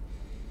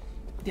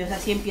 Dios,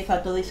 así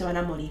empieza todo y se van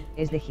a morir.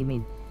 Es de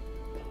Jimin.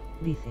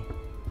 Dice.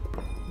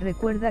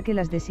 Recuerda que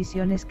las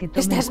decisiones que tomen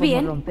 ¿Estás como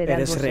bien? romper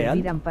 ¿Eres algo real?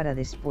 servirán para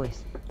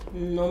después.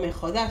 No me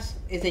jodas.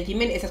 Es de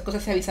Jimen, esas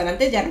cosas se avisan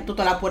antes. Ya roto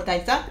toda la puerta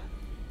esta.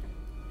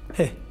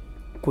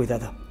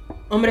 Cuidado.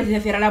 Hombre, si se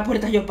cierra la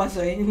puerta yo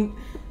paso,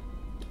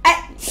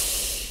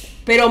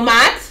 Pero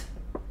Max.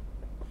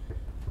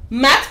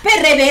 Max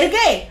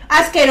perrevergue.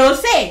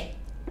 Asquerose.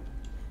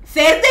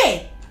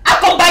 Cerde.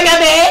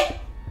 Acompáñame.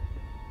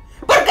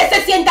 ¿Por qué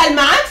se sienta el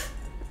Max?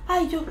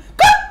 Ay, yo.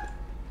 ¿Qué?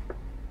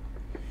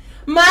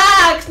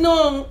 Max,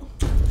 no.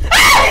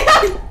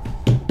 ¡Ay!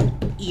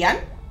 ¿Ian?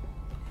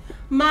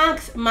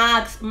 Max,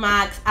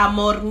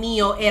 amor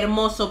mío,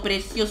 hermoso,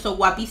 precioso,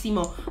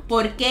 guapísimo.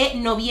 ¿Por qué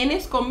no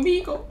vienes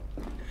conmigo?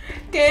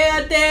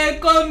 Quédate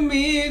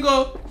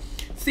conmigo.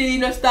 Si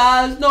no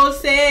estás, no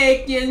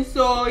sé quién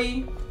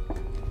soy.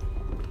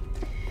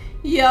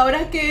 Y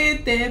ahora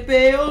que te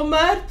veo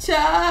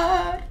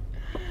marchar,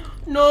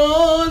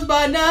 nos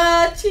van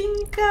a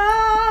chingar.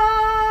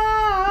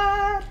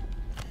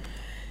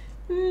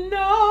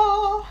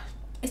 No.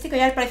 Este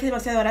collar parece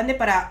demasiado grande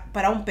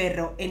para un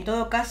perro. En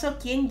todo caso,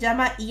 ¿quién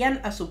llama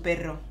Ian a su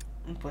perro?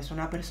 Pues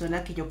una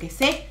persona que yo qué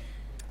sé.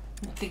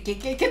 ¿Qué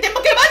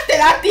más te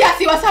da, tía,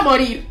 si vas a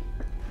morir?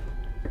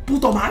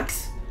 Puto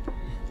Max.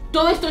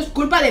 Todo esto es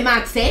culpa de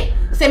Max, ¿eh?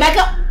 Se me ha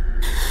quedado...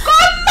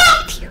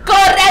 ¿Cómo?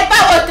 ¡Correr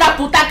para vuestra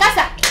puta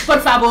casa! Por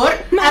favor.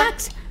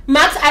 Max.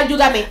 Max,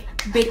 ayúdame.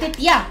 Vete,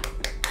 tía.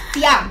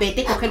 Tía,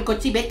 vete, coge el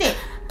coche y vete.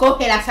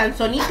 Coge la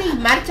Sansonite y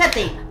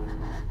márchate.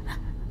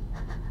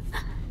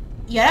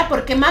 ¿Y ahora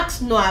por qué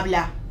Max no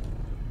habla?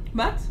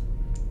 ¿Max?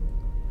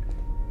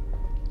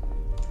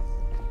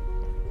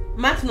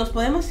 Max, ¿nos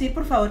podemos ir,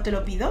 por favor? Te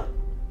lo pido.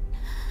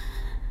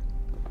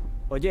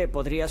 Oye,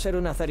 ¿podría ser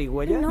una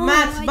zarigüeya? No,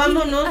 Max, allí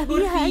vámonos, había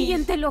porfis.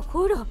 alguien, te lo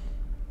juro.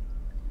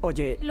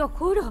 Oye, Lo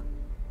juro.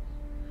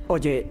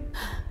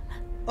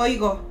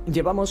 Oigo,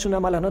 llevamos una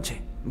mala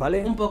noche,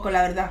 ¿vale? un poco,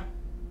 la verdad.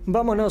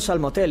 Vámonos al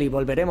motel y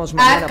volveremos Haz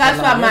mañana por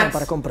caso la a mañana Max.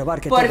 para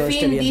comprobar que Por todo esté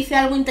fin bien. dice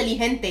algo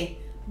inteligente.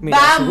 Mira,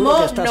 seguro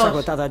que estás ¡Vámonos!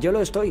 agotada, yo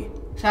lo estoy.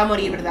 Se va a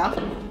morir, ¿verdad?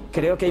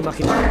 Creo que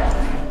imaginé.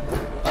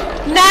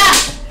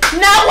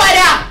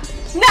 ¡Náguara!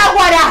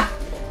 ¡Náguara!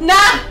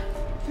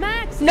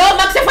 Max. ¡No,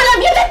 Max se fue a la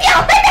mierda, tío!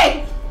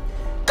 ¡Vete!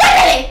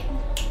 ¡Córrele!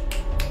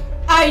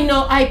 ¡Ay,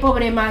 no! ¡Ay,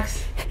 pobre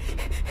Max!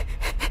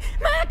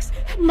 Max.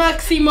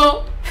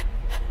 Máximo.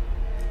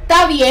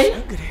 ¿Está bien?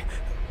 Sangre.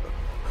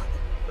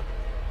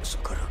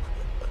 Socorro.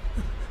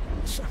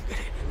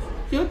 Sangre.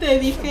 Yo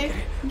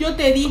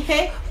te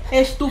dije,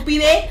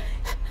 estúpide,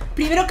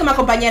 primero que me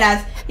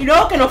acompañaras y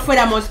luego que nos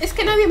fuéramos. Es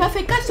que nadie me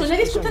hace caso,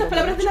 nadie escucha las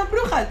palabras de las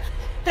brujas.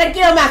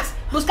 Tranquilo, Max,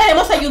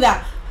 buscaremos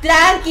ayuda.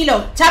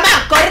 Tranquilo, chama,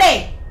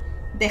 corre.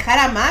 Dejar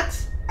a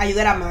Max,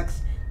 ayudar a Max.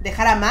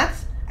 Dejar a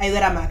Max,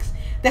 ayudar a Max.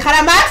 Dejar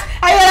a Max,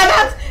 ayudar a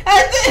Max. ¡Ah!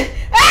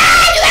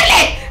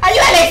 ¡Ayúdale!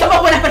 ¡Ayúdale!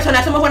 Somos buenas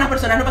personas,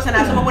 no pasa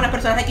nada, somos buenas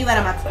personas, hay que ayudar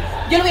a Max.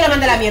 Yo lo hubiera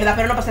mandado a la mierda,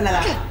 pero no pasa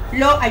nada.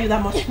 Lo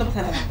ayudamos, no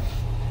pasa nada.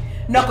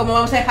 No, ¿cómo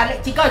vamos a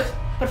dejarle? Chicos,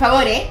 por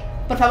favor,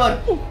 por favor.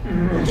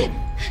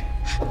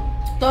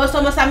 Todos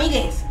somos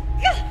amigues.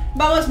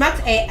 Vamos,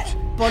 Max,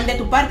 pon de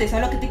tu parte,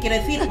 ¿sabes lo que te quiero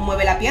decir?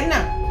 Mueve la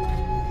pierna.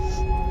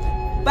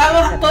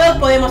 Vamos, todos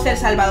podemos ser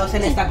salvados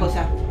en esta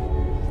cosa.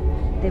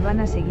 Te van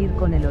a seguir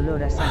con el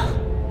olor a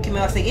sangre. ¿Qué me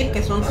va a seguir?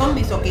 ¿Que son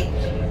zombies o qué?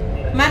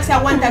 Max,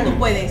 aguanta, tú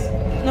puedes.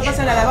 No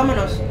pasa nada,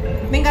 vámonos.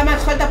 Venga,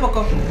 Max, falta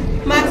poco.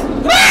 Max.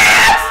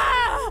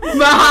 ¡Max!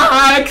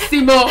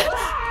 ¡Máximo!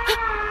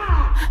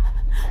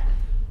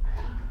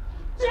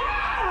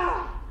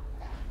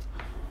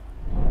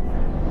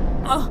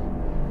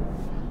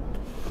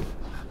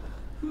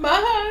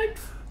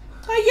 ¡Max!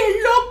 ¡Ay,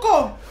 el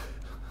loco!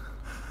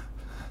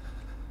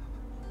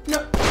 No.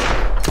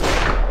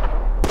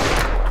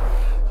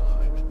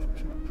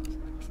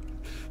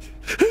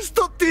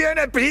 ¡Esto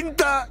tiene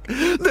pinta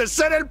de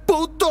ser el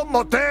puto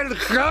motel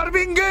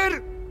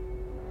Harbinger!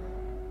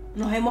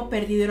 Nos hemos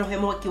perdido y nos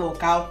hemos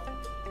equivocado.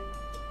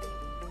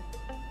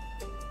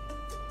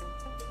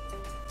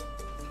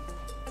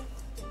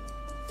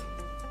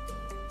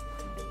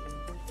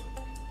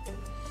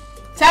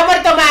 ¡Se ha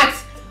muerto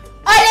Max!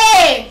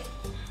 ¡Ole!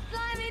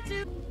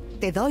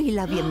 Te doy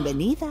la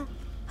bienvenida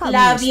a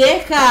La mi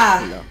vieja.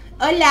 espectáculo.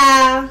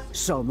 Hola.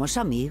 Somos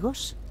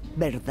amigos,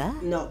 ¿verdad?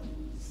 No.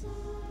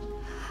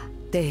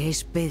 Te he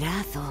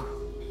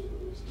esperado.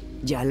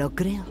 Ya lo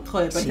creo.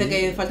 Joder, parece Sí.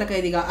 que falta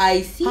que diga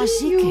I see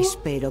Así you. que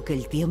espero que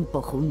el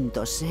tiempo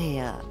juntos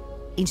sea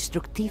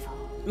instructivo.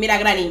 Mira,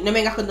 Granny, no me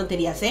vengas con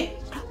tonterías, ¿eh?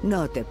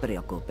 No te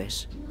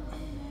preocupes.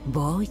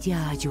 Voy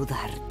a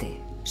ayudarte.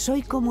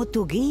 Soy como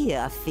tu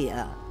guía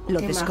hacia lo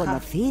Qué maja.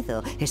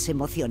 desconocido. Es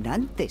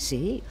emocionante,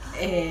 sí.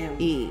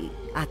 Y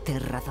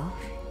aterrador.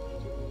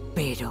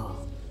 Pero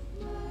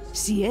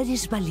si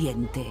eres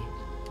valiente,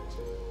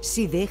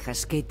 si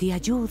dejas que te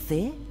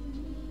ayude,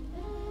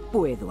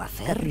 puedo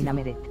hacerlo.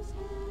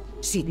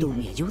 Si tú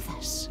me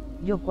ayudas.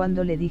 Yo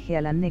cuando le dije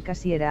a la Nneka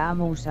si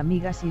éramos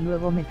amigas y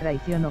luego me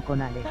traicionó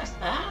con Alex.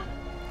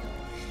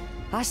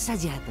 Has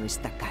hallado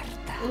esta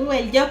carta.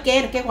 El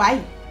Joker, qué guay.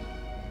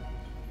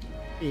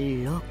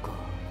 Loco.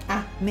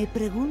 Ah, Me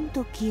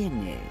pregunto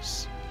quién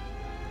es.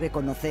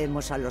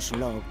 Reconocemos a los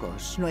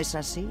locos, ¿no es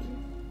así?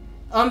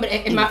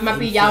 hombre, me ha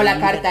pillado la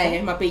carta,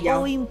 me ha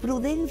pillado. O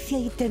imprudencia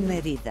y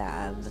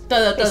temeridad.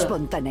 Todo.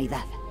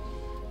 Espontaneidad.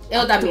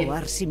 Eso también.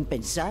 Actuar sin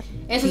pensar.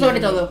 Eso sobre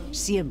tiene todo.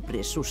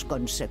 Siempre sus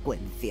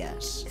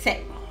consecuencias. Sí,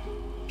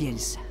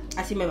 Piensa,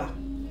 así me va.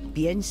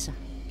 piensa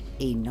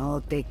y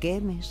no te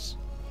quemes.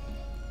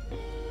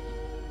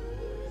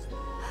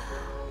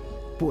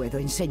 Puedo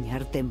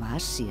enseñarte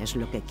más si es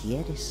lo que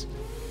quieres.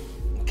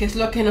 ¿Qué es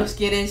lo que nos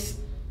quieres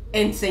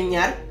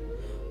enseñar?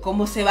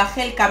 ¿Cómo se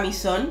baje el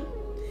camisón?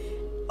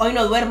 Hoy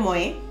no duermo,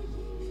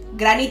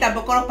 Granny,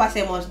 tampoco nos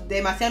pasemos.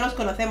 Demasiado nos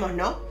conocemos,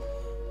 ¿no?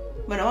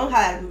 Bueno, vamos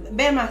a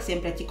ver más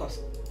siempre,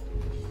 chicos.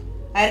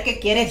 A ver qué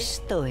quieres.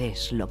 Esto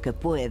es lo que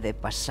puede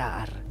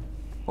pasar.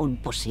 Un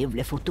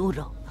posible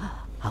futuro,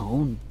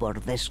 aún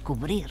por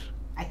descubrir.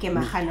 Ay, qué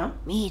maja, ¿no?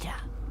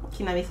 Mira.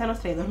 Quien avisa a los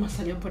traidores nos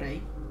salió por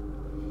ahí.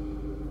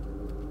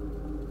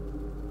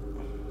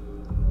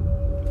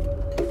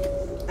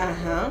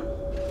 Ajá.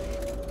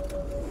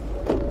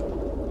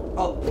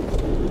 Oh.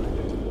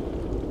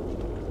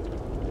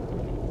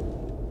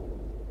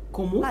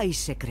 ¿Cómo? Hay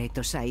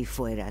secretos ahí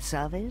fuera,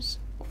 ¿sabes?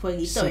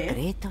 Fueguito,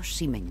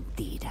 Secretos y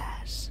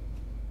mentiras.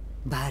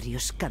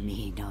 Varios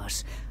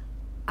caminos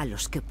a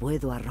los que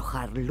puedo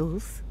arrojar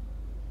luz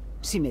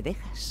si me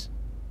dejas.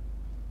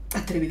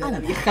 Atrevida la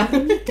Anda, vieja.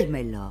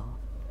 permítemelo.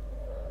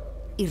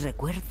 Y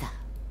recuerda,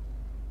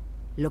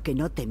 lo que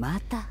no te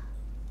mata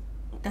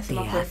Te hace te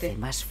más fuerte. hace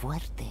más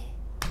fuerte.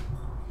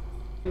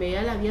 Me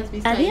ya la habías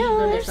visto ahí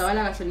donde estaba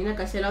la gasolina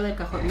casi al lado del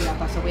cajón. Mira,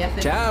 paso, voy a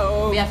hacer.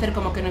 ¡Chao! Voy a hacer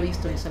como que no he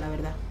visto eso, la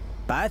verdad.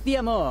 ¡Paz y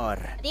amor!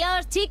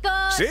 ¡Adiós, chicos!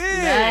 ¡Sí!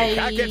 Bye.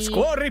 ¡Hackett's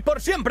Quarry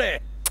por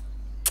siempre!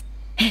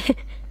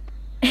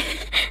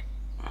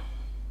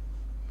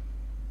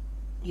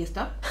 ¿Y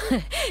esto?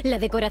 La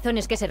de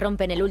corazones que se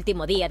rompen el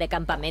último día de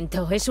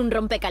campamento. Es un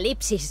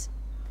rompecalipsis.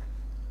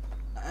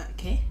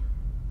 ¿Qué?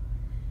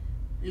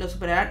 Lo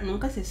superará,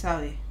 nunca se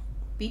sabe.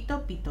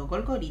 Pito, pito,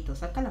 golgorito,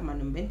 saca la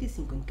mano en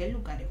 25. ¿En qué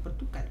lugar? En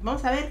Portugal.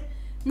 Vamos a ver.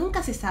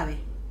 Nunca se sabe.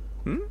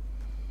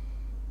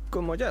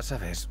 Como ya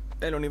sabes,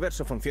 el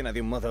universo funciona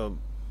de un modo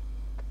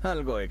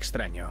algo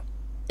extraño.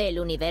 ¿El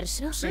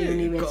universo? Sí, El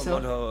universo. como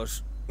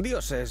los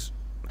dioses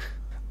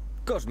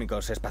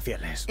cósmicos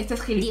espaciales. Esto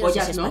es gilipollas,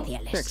 Dioses ¿no?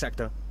 espaciales.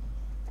 Exacto.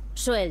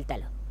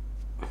 Suéltalo.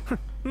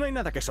 No hay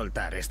nada que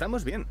soltar,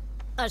 estamos bien.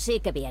 Así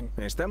que bien.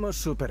 Estamos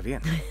súper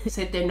bien.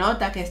 Se te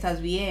nota que estás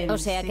bien. O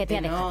sea, se que te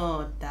ha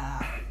dejado. nota.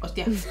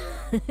 Hostia.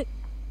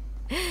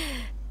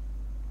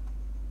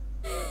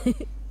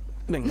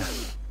 Venga,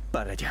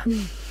 para allá.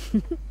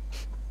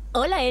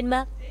 Hola,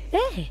 Emma.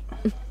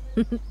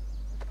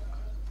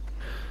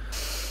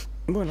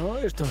 Bueno,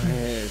 esto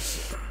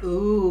es... Aquí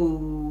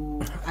 ¿Tú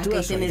hay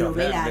has oído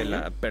hablar telenovela, de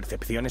la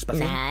percepción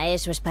espacial? Nah,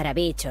 eso es para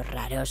bichos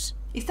raros.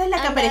 Esta es la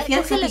que Anda, aparecía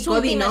en coge las City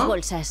últimas ¿no?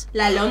 bolsas.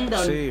 La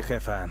London. Sí,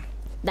 jefa.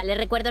 Dale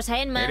recuerdos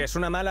a Emma. Eres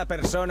una mala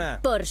persona.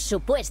 Por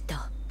supuesto.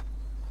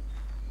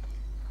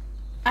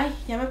 Ay,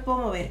 ya me puedo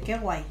mover, qué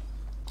guay.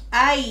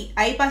 Ay,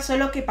 ahí pasó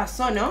lo que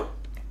pasó, ¿no?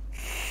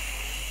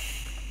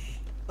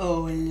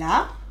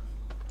 Hola.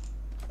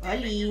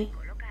 Oli.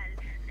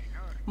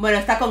 Bueno,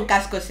 está con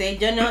cascos,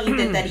 yo no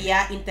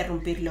intentaría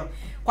interrumpirlo.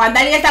 Cuando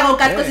alguien está con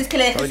cascos es que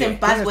le dejes Oye, en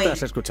paz, ¿qué güey.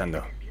 estás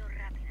escuchando?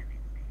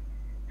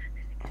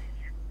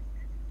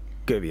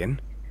 Qué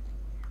bien.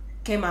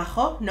 Qué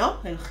majo, ¿no?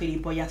 El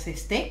gilipollas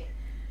este.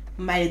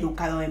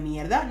 Maleducado de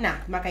mierda. Nah,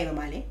 me ha caído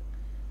mal,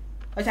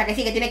 O sea que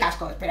sí, que tiene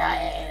cascos, pero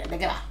 ¿de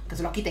qué va? Que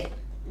se los quite.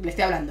 Le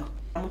estoy hablando.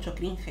 Da mucho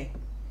cringe.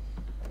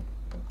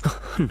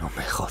 No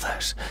me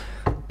jodas.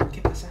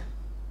 ¿Qué pasa?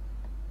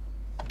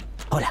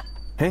 Hola.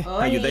 Oli.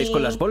 ¿Ayudáis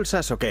con las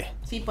bolsas o qué?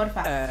 Sí,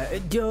 porfa.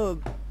 Yo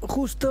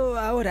justo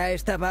ahora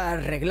estaba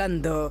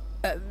arreglando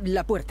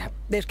la puerta.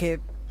 Es que...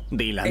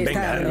 Dylan, Está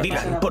venga, rota.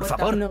 Dylan, por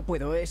favor. No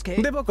puedo, es que...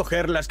 Debo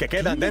coger las que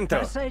quedan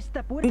dentro.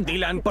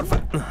 Dylan, por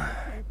favor.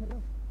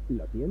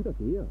 Lo siento,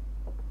 tío.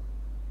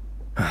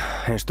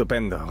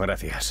 Estupendo,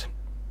 gracias.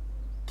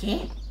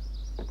 ¿Qué?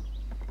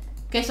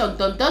 ¿Qué son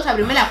tontos?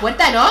 Abrirme la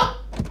puerta, ¿no?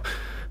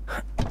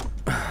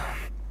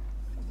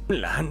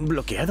 ¿La han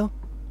bloqueado?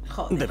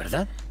 Joder. ¿De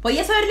verdad?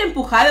 Podías haberle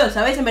empujado,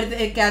 ¿sabes? En vez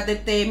de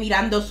quedarte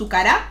mirando su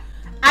cara.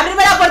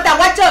 ¡Ábreme la puerta,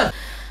 guachos!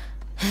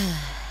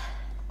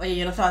 Oye,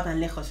 yo no estaba tan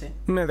lejos,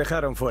 Me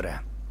dejaron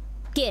fuera.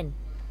 ¿Quién?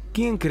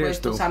 ¿Quién crees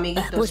Pues tú? tus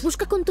amiguitos. Pues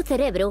busca con tu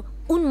cerebro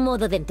un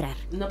modo de entrar.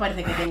 No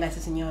parece que tenga ese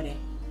señor,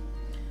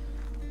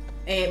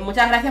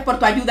 Muchas gracias por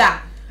tu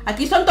ayuda.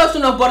 Aquí son todos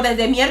unos bordes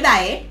de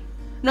mierda,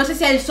 No sé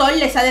si el sol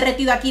les ha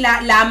derretido aquí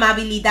la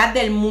amabilidad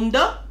del mundo.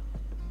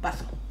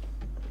 Paso.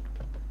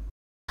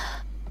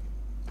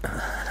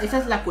 Esa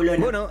es la culona.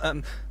 Bueno,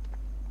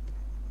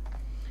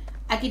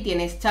 aquí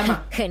tienes,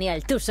 chama.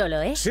 Genial, tú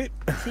solo, ¿eh? sí.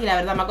 Sí, la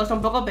verdad me ha costado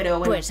un poco, pero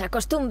bueno. Pues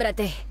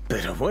acostúmbrate.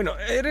 Pero bueno,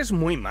 eres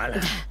muy mala.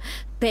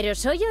 Pero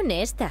soy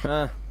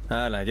honesta.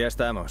 Hala, ya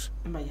estamos.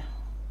 Vaya.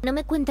 No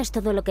me cuentas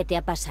todo lo que te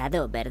ha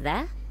pasado,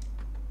 ¿verdad?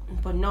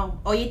 Pues no.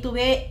 Hoy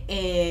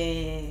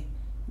tuve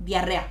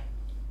diarrea.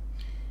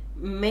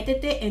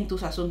 Métete en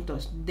tus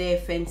asuntos.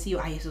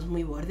 Defensivo. Ay, eso es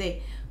muy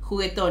borde.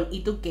 Juguetón.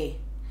 ¿Y tú qué?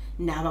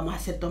 Nada, vamos a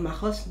ser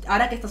tomajos.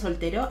 Ahora que estás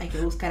soltero, hay que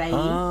buscar ahí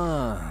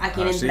a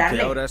quién así entrarle.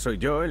 Que ahora soy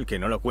yo el que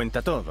no lo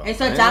cuenta todo.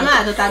 Eso,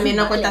 chama, tú también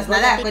no cuentas Voy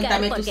a nada. picar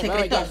Cuéntame tus porque voy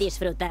secretos. a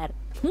disfrutar.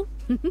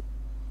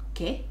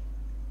 ¿Qué?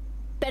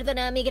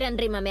 Perdona, mi gran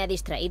rima me ha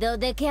distraído.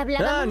 ¿De qué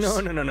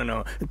hablábamos?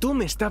 No. Tú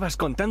me estabas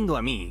contando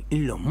a mí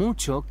lo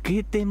mucho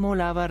que te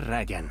molaba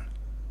Ryan.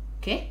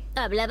 ¿Qué?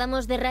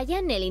 Hablábamos de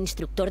Ryan, el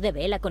instructor de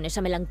vela con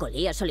esa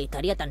melancolía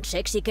solitaria tan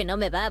sexy que no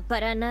me va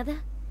para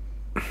nada.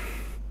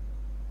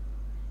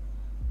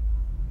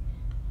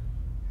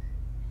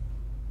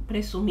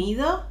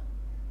 Presumido,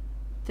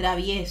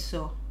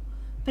 travieso.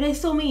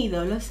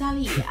 Presumido, lo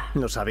sabía.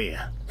 Lo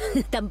sabía.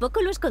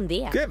 Tampoco lo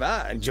escondía. ¿Qué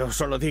va? Yo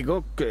solo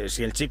digo que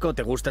si el chico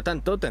te gusta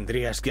tanto,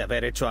 tendrías que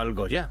haber hecho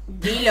algo ya.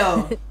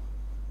 Dilo.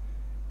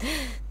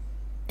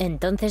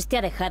 Entonces te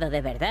ha dejado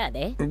de verdad,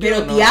 ¿eh?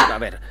 Pero tía. A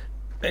ver,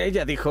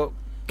 ella dijo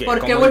que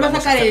 ¿por qué cómo vuelve a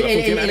íbamos sacar hacerlo el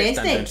funcionar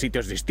estando este? en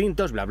sitios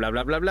distintos, bla, bla,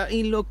 bla, bla, bla.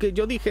 Y lo que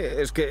yo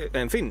dije es que,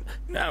 en fin,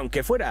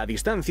 aunque fuera a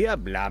distancia,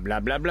 bla,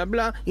 bla, bla, bla,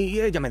 bla. Y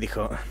ella me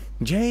dijo,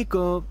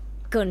 Jacob...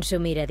 Con su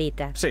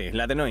miradita. Sí,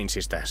 la de no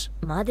insistas.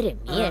 Madre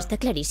mía, está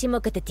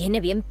clarísimo que te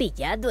tiene bien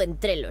pillado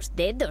entre los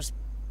dedos.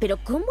 Pero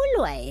 ¿cómo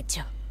lo ha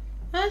hecho?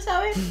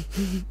 ¿Sabes?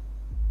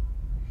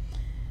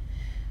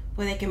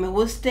 Puede que me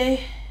guste,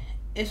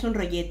 es un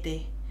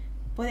rollete.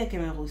 Puede que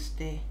me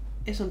guste,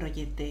 es un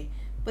rollete.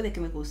 Puede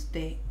que me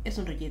guste, es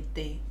un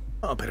rollete.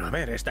 Oh, pero a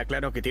ver, está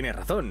claro que tiene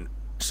razón.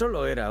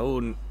 Solo era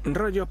un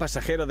rollo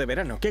pasajero de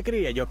verano. ¿Qué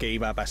creía yo que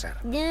iba a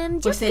pasar?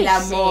 Pues el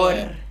amor.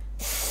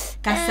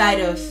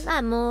 Casaros.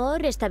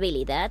 Amor,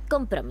 estabilidad,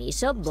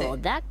 compromiso,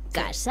 boda,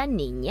 casa,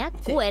 niña,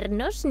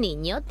 cuernos,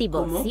 niño,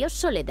 divorcio,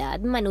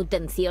 soledad,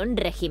 manutención,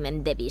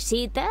 régimen de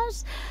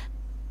visitas,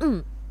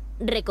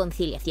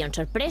 reconciliación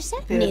sorpresa,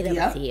 nido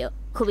vacío,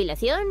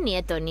 jubilación,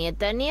 nieto,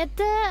 nieta,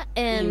 nieta,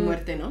 y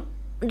muerte, ¿no?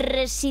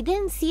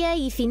 Residencia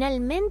y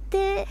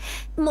finalmente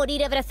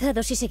morir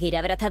abrazados y seguir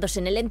abrazados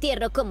en el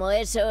entierro como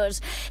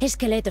esos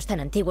esqueletos tan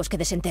antiguos que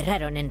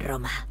desenterraron en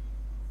Roma.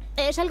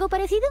 ¿Es algo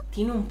parecido?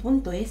 Tiene un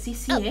punto, sí,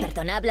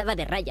 Perdona, hablaba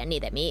de Ryan y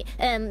de mí.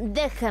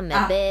 Déjame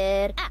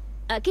ver...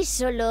 aquí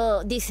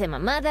solo dice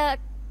mamada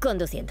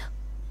conduciendo.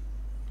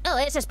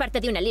 Esa es parte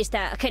de una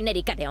lista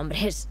genérica de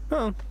hombres.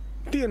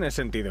 Tiene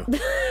sentido.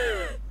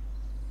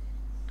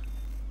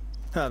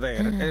 A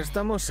ver,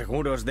 ¿estamos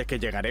seguros de que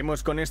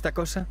llegaremos con esta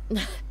cosa?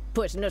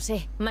 Pues no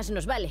sé, más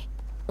nos vale.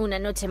 Una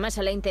noche más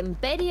a la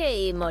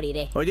intemperie y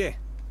moriré. Oye,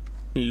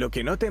 lo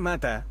que no te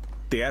mata...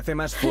 te hace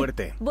más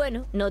fuerte.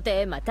 Bueno, no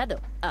te he matado,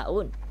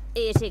 aún.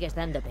 Y sigues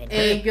dando pena.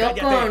 Yo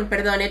con...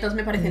 Perdón, todos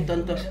me parecen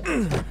tontos.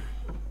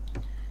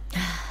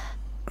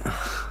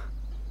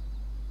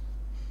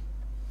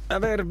 A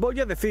ver, voy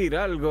a decir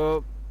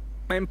algo...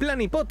 en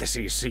plan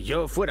hipótesis, si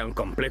yo fuera un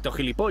completo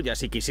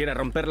gilipollas y quisiera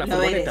romper la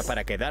furgoneta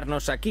para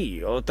quedarnos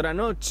aquí otra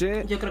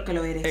noche... Yo creo que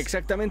lo eres.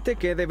 ¿Exactamente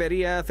qué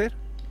debería hacer?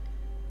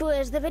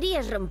 Pues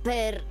deberías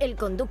romper el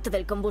conducto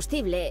del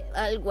combustible,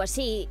 algo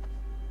así...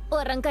 o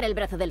arrancar el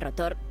brazo del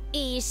rotor.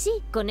 Y sí,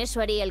 con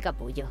eso haría el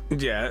capullo.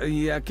 Ya,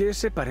 ¿y a qué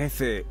se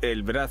parece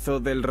el brazo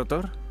del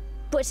rotor?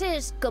 Pues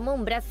es como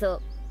un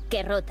brazo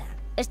que rota.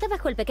 Está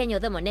bajo el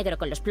pequeño domo negro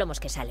con los plomos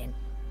que salen.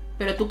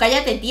 Pero tú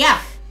cállate, tía.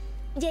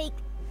 Jake,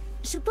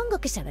 supongo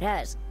que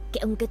sabrás que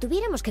aunque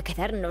tuviéramos que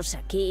quedarnos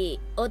aquí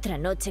otra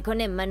noche con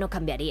Emma no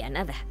cambiaría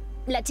nada.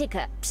 La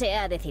chica se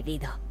ha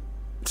decidido.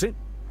 Sí.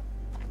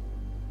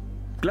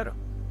 Claro.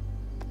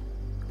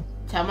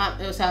 Chama,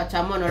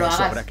 chamo, no lo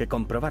hagas. Habrá que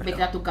comprobarlo.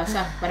 Vete a tu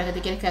casa, ¿para qué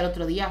te quieres quedar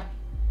otro día?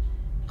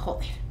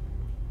 Joder.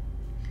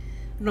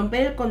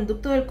 Romper el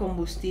conducto del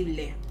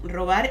combustible.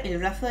 Robar el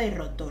brazo de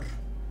rotor.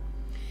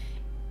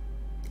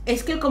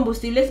 Es que el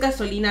combustible es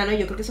gasolina, ¿no?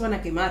 Yo creo que se van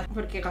a quemar.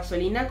 Porque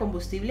gasolina,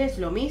 combustible es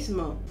lo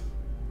mismo.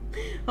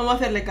 Vamos a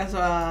hacerle caso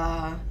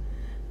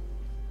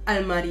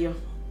al Mario.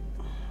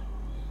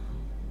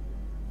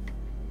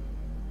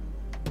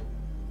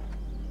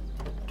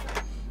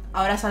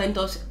 Ahora salen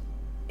todos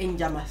en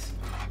llamas.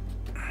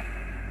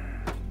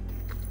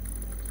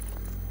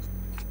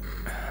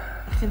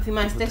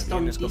 Encima este es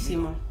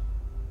tontísimo.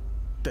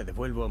 Te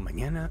devuelvo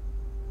mañana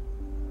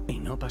y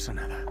no pasa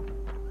nada.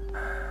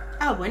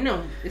 Bueno,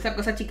 esa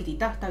cosa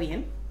chiquitita, está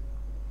bien.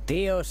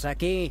 Tíos,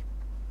 aquí.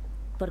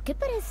 ¿Por qué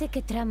parece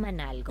que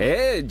traman algo?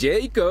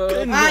 Jacob!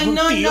 ¡Ay,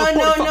 no, tío, no,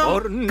 por no,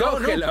 favor, no!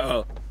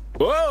 ¡Cógelo!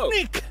 ¡Wow!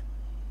 ¡Nick!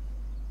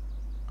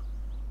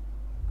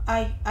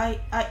 ¡Ay, ay,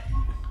 ay!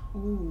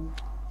 ¡Boom!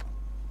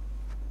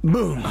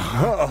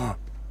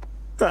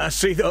 Ha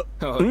sido...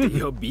 Oh,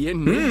 tío,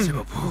 bien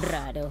hecho.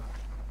 Raro.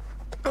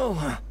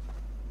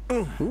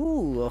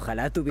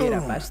 Ojalá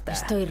tuviera pasta.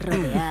 Estoy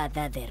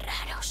rodeada de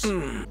raros.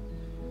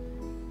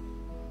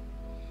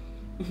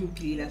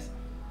 Pilas.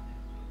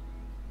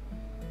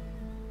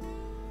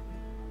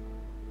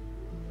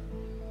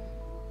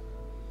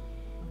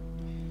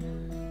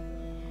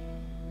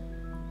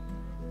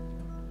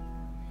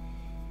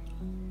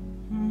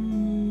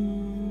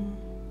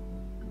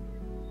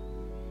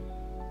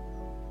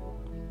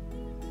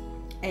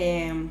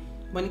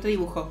 Bonito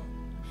dibujo.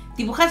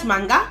 ¿Dibujas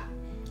manga?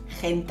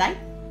 ¿Hentai?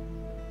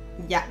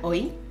 Ya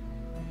hoy.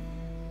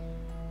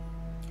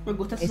 Me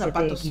gustan sus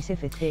zapatos.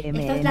 Esta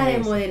es la de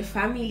Modern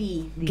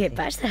Family. ¿Qué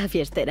pasa,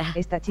 fiestera?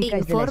 Esta chica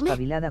es de la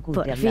espabilada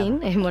Por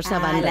fin hemos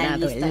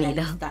abandonado el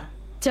nido. Lista.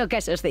 Choca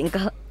esos 5.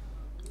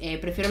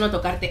 Prefiero no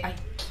tocarte. Ay.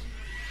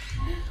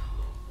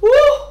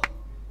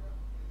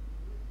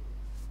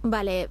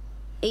 Vale,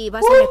 y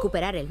vas a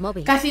recuperar el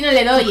móvil. Casi no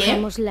le doy,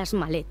 Cogemos las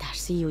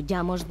maletas y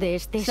huyamos de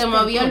este... Se me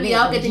había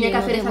olvidado que tenía que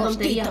hacer esa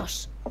tontería.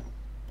 Mosquitos.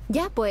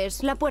 Ya,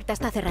 pues la puerta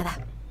está cerrada.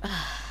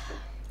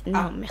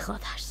 No me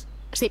jodas.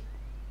 Sí.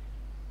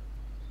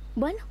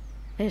 Bueno,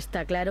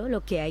 está claro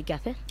lo que hay que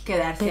hacer.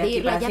 Quedarse Pedir aquí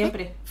la para llave,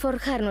 siempre.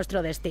 forjar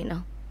nuestro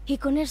destino. Y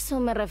con eso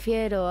me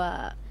refiero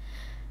a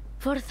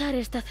forzar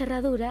esta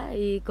cerradura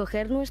y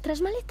coger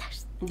nuestras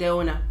maletas. De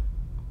una.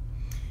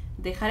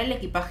 Dejar el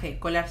equipaje,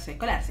 colarse.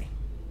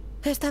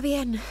 Está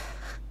bien.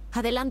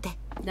 Adelante.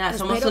 Nada,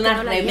 somos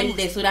unas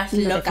rebeldes, unas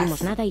locas. No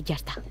decimos nada y ya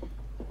está.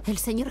 El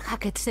señor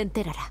Hackett se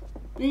enterará.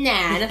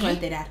 Nah, no se va a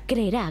enterar.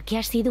 Creerá que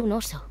has sido un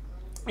oso.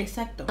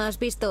 Exacto. ¿Has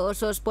visto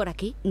osos por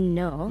aquí?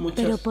 No,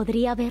 muchos. Pero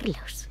podría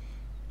verlos.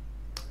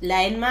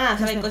 La Emma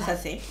sabe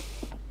cosas,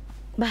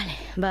 Vale,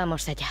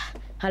 vamos allá.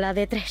 A la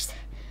de 3.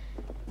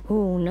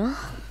 1.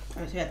 A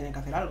ver si voy a tener que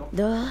hacer algo.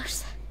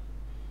 2.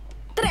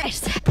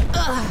 3.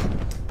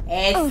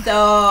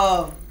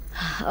 ¡Esto!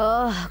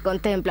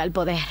 Contempla el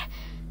poder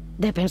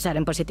de pensar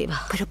en positivo.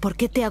 ¿Pero por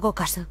qué te hago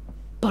caso?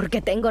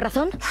 ¿Porque tengo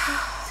razón?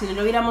 Si no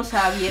lo hubiéramos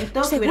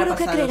abierto, ¿qué hubiera ¿Seguro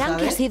pasado, que creerán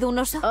 ¿sabes? que ha sido un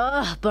oso?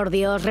 Por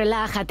Dios,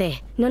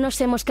 relájate. No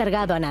nos hemos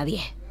cargado a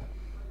nadie.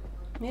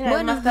 Mira,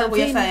 Bueno, está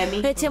orgullosa de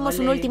mí. echemos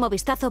un Ole. último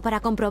vistazo para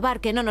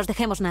comprobar que no nos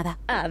dejemos nada.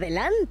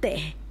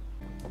 ¡Adelante!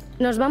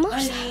 ¿Nos vamos?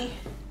 Ay.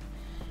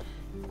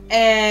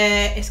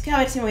 Es que a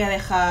ver si me voy a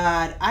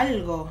dejar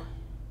algo.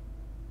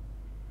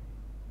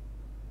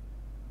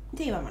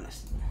 Sí,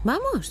 vámonos.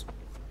 ¿Vamos?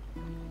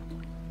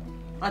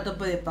 A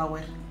tope de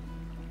power.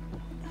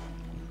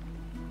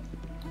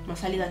 Me ha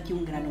salido aquí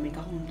un grano, me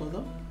cago en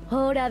todo.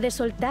 Hora de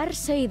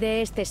soltarse y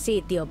de este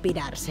sitio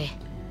pirarse.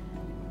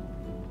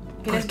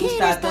 ¿Qué les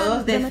gusta a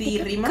todos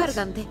decir rimas?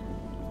 Cargante.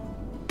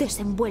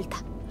 Desenvuelta.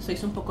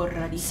 Sois un poco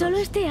raritos. Solo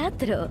es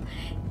teatro.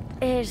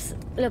 Es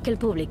lo que el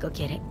público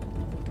quiere.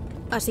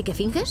 ¿Así que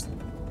finges?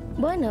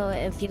 Bueno,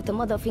 en cierto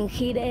modo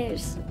fingir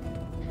es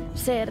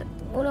ser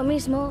uno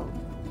mismo,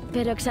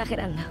 pero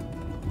exagerando.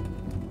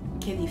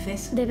 ¿Qué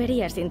dices?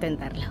 Deberías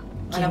intentarlo.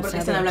 Ahora porque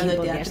están hablando de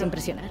teatro.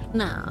 Impresionar.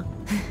 No.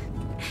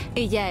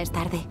 Y ya es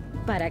tarde.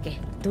 ¿Para qué?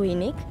 ¿Tú y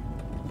Nick?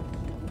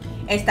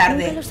 Es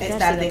tarde, Nunca lo es serás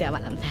tarde. si no te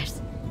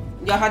abalanzas.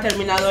 Ya se ha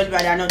terminado el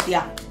verano,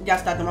 tía. Ya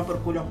está, toma por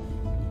culo.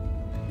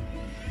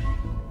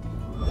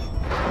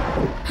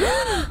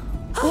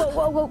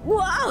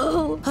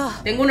 ¡Wow!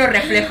 Tengo unos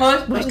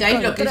reflejos, Buen os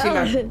quedáis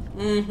loquísimas.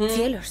 control.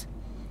 Cielos.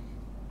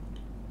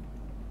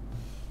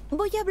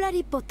 Voy a hablar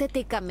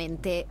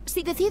hipotéticamente.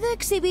 Si decido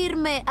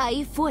exhibirme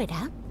ahí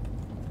fuera,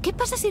 ¿qué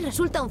pasa si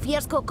resulta un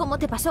fiasco como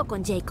te pasó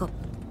con Jacob?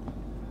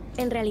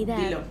 En realidad,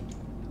 Dilo.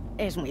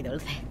 es muy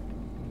dulce.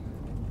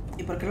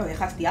 ¿Y por qué lo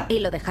dejas, tía? ¿Y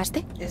lo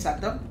dejaste?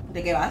 Exacto.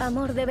 ¿De qué vas?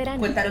 Amor de verano.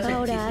 Cuéntanos el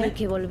Ahora chisme. hay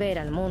que volver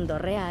al mundo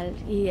real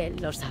y él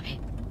lo sabe.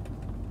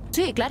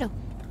 Sí, claro.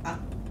 Ah.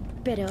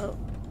 Pero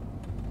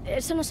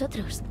eso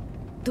nosotros,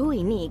 tú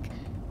y Nick,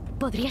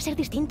 podría ser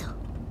distinto.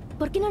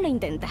 ¿Por qué no lo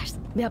intentas?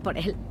 Ve a por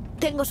él.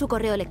 Tengo su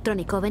correo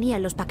electrónico,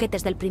 venían los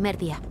paquetes del primer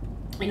día.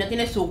 ¿Y no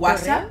tienes su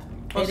WhatsApp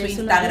o su ¿Eres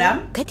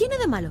Instagram? ¿Qué tiene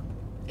de malo?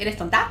 ¿Eres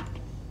tonta?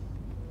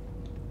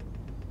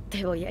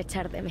 Te voy a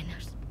echar de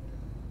menos.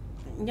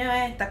 Ya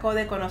ves, te acabo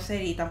de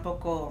conocer y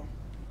tampoco...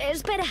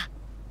 ¡Espera!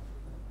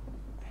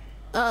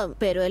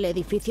 Pero el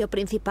edificio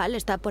principal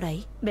está por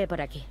ahí. Ve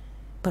por aquí.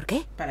 ¿Por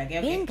qué? ¿Para qué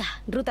o qué? Venga,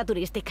 ruta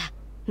turística.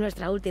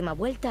 Nuestra última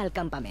vuelta al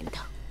campamento.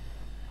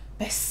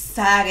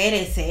 Pesada que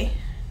eres,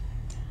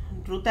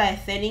 Ruta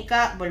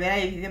escénica, volver al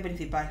edificio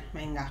principal.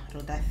 Venga,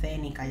 ruta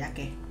escénica, ya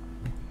que.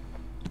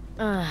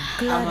 Claro,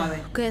 Vamos a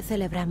ver. ¿qué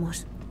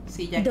celebramos?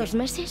 Sí, ya 2 que.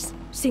 meses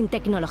sin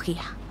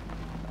tecnología.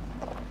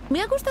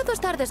 Me ha gustado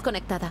estar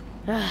desconectada.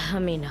 A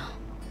mí no.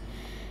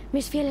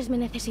 Mis fieles me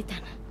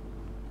necesitan.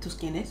 ¿Tus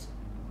quiénes?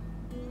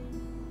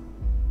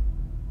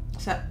 O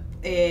sea,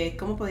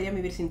 ¿cómo podría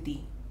vivir sin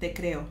ti? Te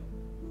creo.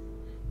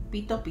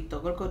 Pito,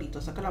 pito,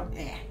 gorgorito, saca la...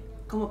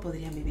 ¿Cómo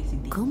podrían vivir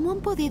sin ti? ¿Cómo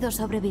han podido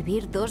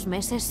sobrevivir 2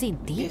 meses sin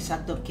ti?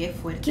 Exacto, qué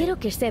fuerte. Quiero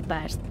que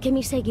sepas que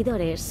mis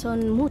seguidores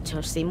son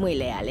muchos y muy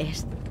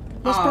leales.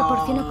 Les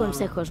proporciono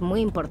consejos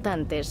muy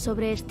importantes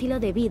sobre estilo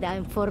de vida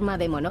en forma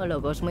de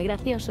monólogos muy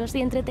graciosos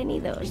y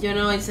entretenidos. Yo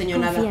no enseño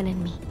nada. Confían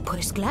en mí.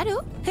 Pues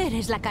claro,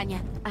 eres la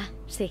caña. Ah,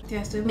 sí.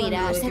 Tía,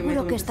 Mira,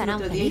 seguro que estarán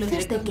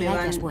felices de que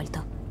hayas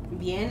vuelto.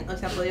 Bien, o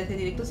sea, podría hacer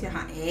directos y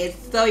ajá.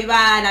 Eso,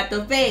 Iván, a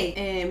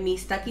tope.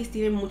 Mis takis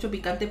tienen mucho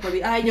picante por...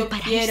 Ay, yo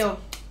quiero.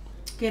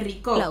 Qué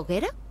rico. ¿La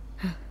hoguera?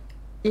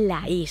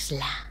 La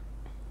isla.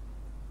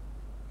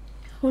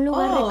 Un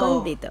lugar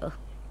recóndito.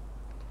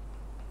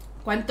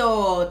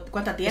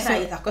 ¿Cuánta tierra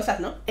y esas cosas,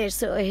 no?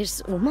 Eso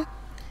es humo.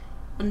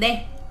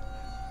 ¿Dónde?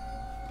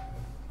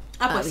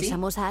 Ah, pues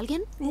 ¿Avisamos a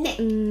alguien?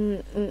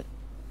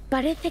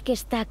 Parece que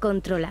está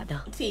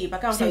controlado. Sí,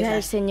 ¿para qué vamos a Será avisar?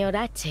 el señor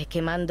H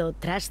quemando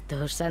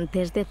trastos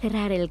antes de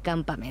cerrar el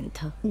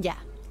campamento. Ya.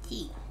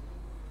 Sí.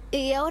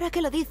 Y ahora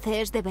que lo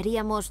dices,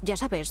 deberíamos, ya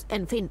sabes,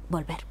 en fin,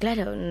 volver.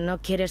 Claro, no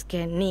quieres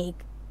que Nick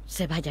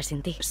se vaya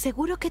sin ti.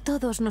 Seguro que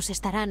todos nos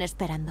estarán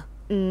esperando.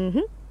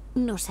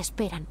 Nos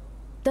esperan.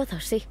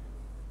 Todos, sí.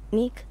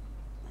 Nick,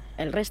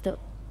 el resto,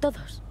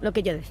 todos, lo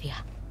que yo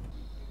decía.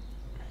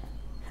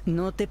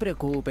 No te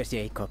preocupes,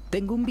 Jacob.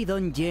 Tengo un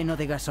bidón lleno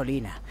de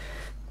gasolina.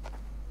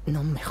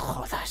 No me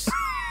jodas.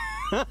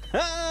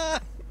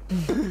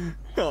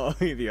 Oh,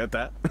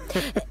 idiota.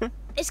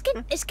 ¿Es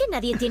que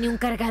nadie tiene un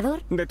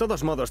cargador? De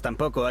todos modos,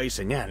 tampoco hay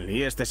señal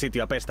y este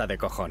sitio apesta de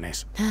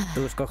cojones.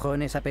 ¿Tus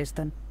cojones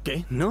apestan?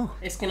 ¿Qué? No.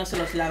 Es que no se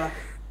los lava.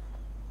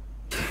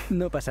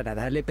 No pasa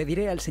nada. Le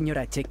pediré al señor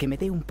H que me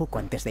dé un poco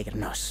antes de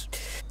irnos.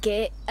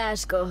 ¡Qué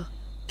asco!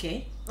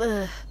 ¿Qué?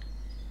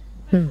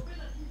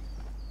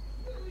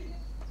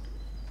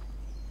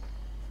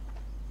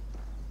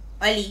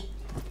 Oli.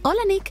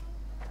 Hola, Nick.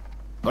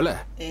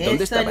 Hola,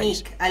 ¿dónde Eso,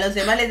 estabais? Nick. A los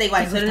demás les da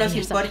igual, solo nos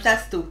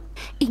importas tú.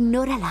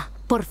 Ignórala,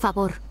 por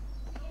favor.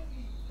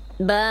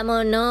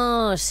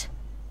 ¡Vámonos!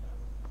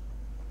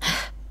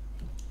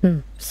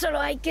 Solo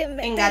hay que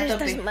meter Venga, a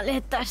tope. estas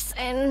maletas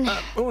en...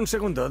 Un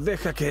segundo,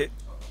 deja que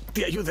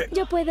te ayude.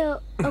 Yo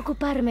puedo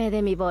ocuparme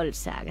de mi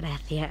bolsa,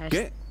 gracias.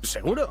 ¿Qué?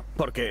 ¿Seguro?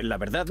 Porque la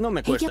verdad no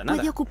me cuesta Ella nada.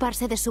 puede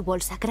ocuparse de su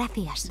bolsa,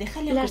 gracias.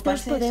 Déjale Las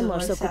dos ocuparse de su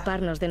podemos bolsa.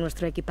 ocuparnos de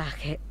nuestro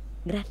equipaje.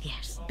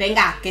 Gracias.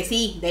 Venga, que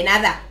sí, de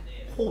nada.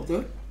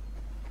 Joder.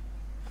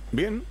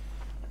 Bien.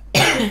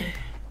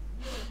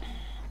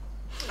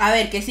 A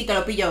ver, que sí, que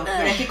lo pillo.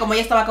 Pero es que como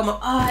ella estaba como,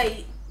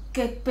 ay,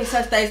 qué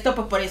pesado está esto,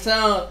 pues por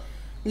eso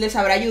les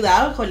habrá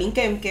ayudado, jolín,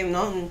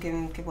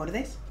 que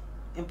bordes.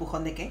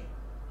 ¿Empujón de qué?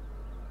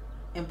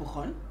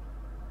 ¿Empujón?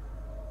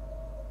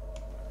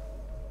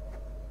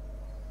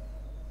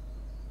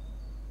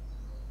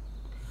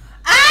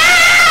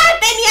 ¡Ah!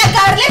 ¡Tenía que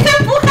haberles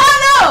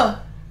empujado!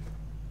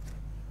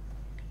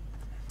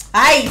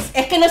 ¡Ay!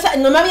 Es que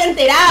no me había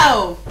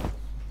enterado.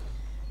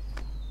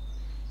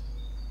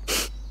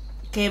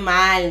 ¡Qué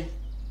mal!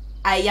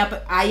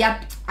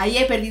 Ahí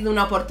he perdido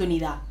una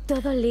oportunidad.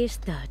 Todo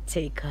listo,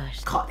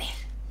 chicos. Joder.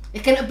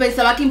 Es que no,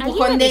 pensaba que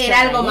empujón de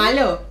era algo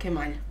malo. Qué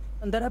mal.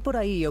 Andará por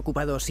ahí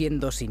ocupado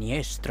siendo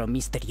siniestro,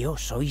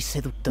 misterioso y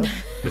seductor.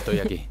 Estoy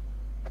aquí.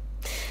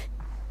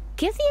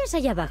 ¿Qué hacías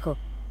allá abajo?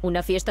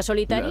 ¿Una fiesta La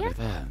solitaria?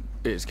 verdad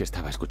es que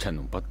estaba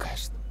escuchando un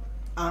podcast.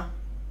 Ah.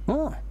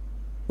 Oh,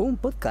 un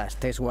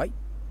podcast es guay.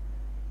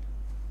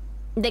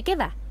 ¿De qué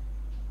va?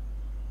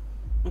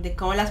 De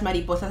cómo las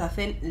mariposas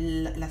hacen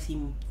la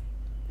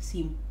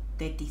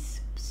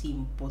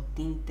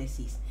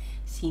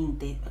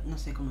no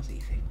sé cómo se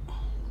dice.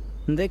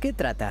 ¿De qué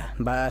trata?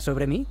 ¿Va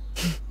sobre mí?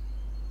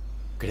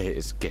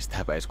 ¿Crees que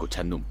estaba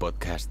escuchando un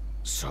podcast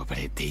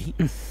sobre ti?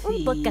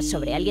 Un podcast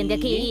sobre alguien de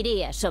aquí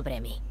iría sobre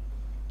mí.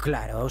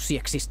 Claro, si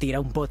existiera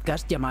un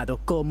podcast llamado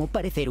Cómo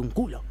parecer un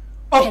culo.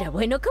 Pero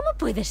bueno, ¿cómo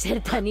puede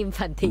ser tan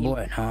infantil?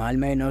 Bueno, al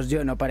menos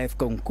yo no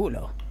parezco un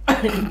culo.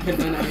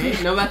 Perdóname,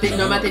 no me ha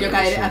tenido que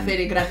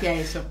hacer gracia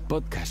eso.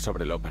 Podcast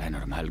sobre lo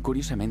paranormal.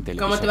 Curiosamente, el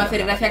 ¿Cómo te va a hacer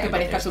episodio gracia que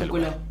hablaba de parezcas este un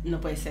culo? lugar.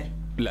 No puede ser.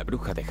 La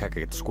bruja de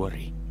Hackett's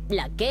Quarry.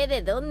 ¿La qué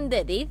de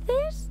dónde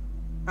dices?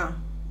 Ah,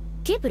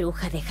 ¿Qué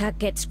bruja de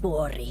Hackett's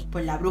Quarry?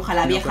 pues la bruja,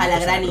 la vieja, ¿No la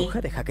conoces a granny. la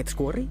bruja de Hackett's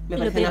Quarry? Me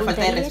parece una falta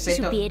de preguntaría si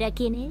respeto. supiera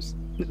quién es?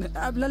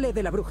 Háblale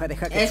de la bruja de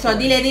Hackett's Eso,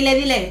 Quarry.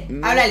 dile.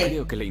 No Háblale.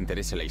 creo que le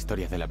interese la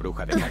historia de la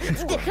bruja de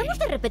Hackett's Quarry. ¿Dejamos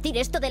de repetir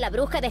esto de la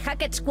bruja de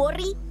Hackett's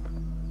Quarry?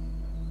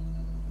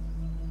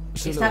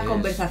 Solo Esta es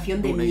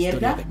conversación de una mierda.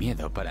 historia de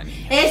miedo para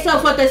niños. Eso,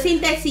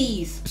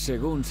 fotosíntesis.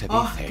 Según se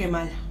Oh, dice, qué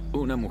mal.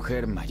 una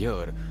mujer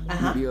mayor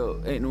Ajá.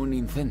 murió en un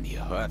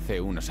incendio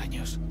hace unos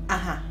años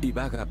Ajá. y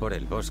vaga por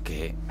el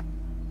bosque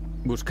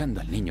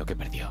buscando al niño que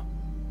perdió.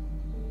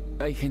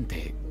 Hay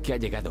gente que ha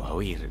llegado a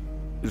oír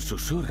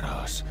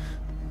susurros,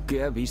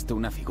 que ha visto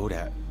una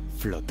figura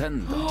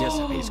flotando, ya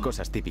sabéis,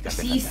 cosas típicas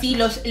de Sí, fantasmas.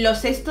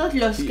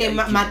 los Y que hay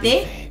quien maté,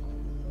 dice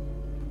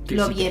que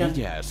lo si te vieron.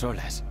 pilla a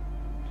solas,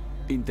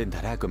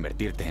 intentará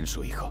convertirte en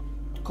su hijo.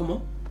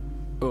 ¿Cómo?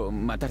 O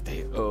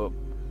matarte, o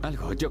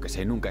algo, yo que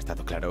sé, nunca ha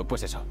estado claro.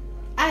 Pues eso.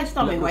 Ah,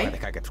 está La muy bruja guay. de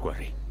Hackett's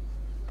Quarry.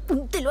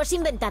 Te lo has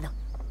inventado.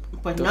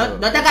 Pues Todo-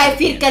 no te acaba de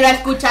decir que lo ha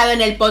escuchado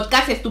en el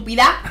podcast,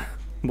 estúpida.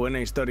 Buena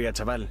historia,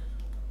 chaval.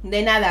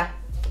 De nada.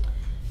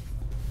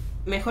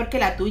 Mejor que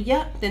la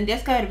tuya,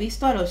 tendrías que haber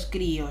visto a los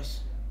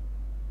críos.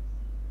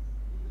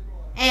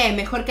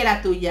 Mejor que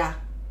la tuya.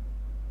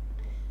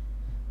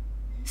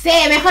 Sí,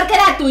 mejor que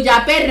la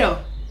tuya, perro.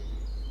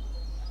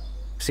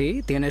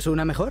 ¿Sí? ¿Tienes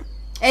una mejor?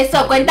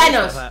 Eso,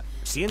 cuéntanos.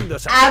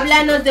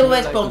 Háblanos de Bob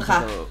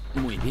Esponja.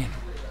 Muy bien.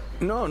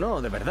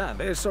 No, de verdad.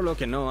 Es solo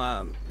que no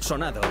ha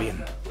sonado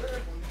bien.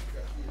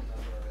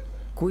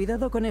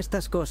 Cuidado con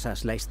estas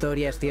cosas, la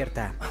historia es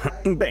cierta.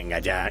 Venga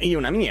ya, y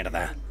una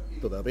mierda.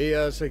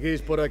 ¿Todavía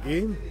seguís por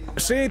aquí?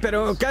 Sí,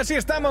 pero casi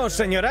estamos,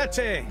 señor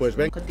H. Pues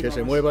ven, que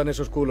se muevan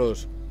esos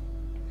culos.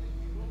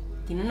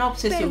 Tiene una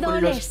obsesión con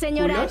Perdone, los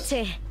señor culos.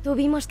 H.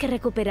 Tuvimos que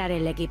recuperar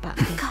el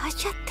equipaje.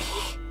 ¡Cállate!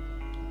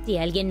 Si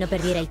alguien no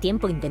perdiera el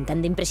tiempo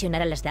intentando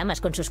impresionar a las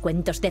damas con sus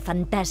cuentos de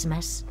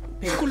fantasmas.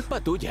 Es culpa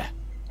tuya.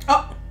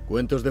 Oh.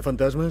 ¿Cuentos de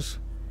fantasmas?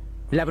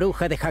 La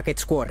bruja de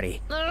Hackett's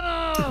Quarry.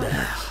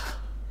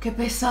 Qué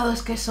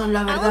pesados que son,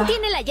 la verdad. Aún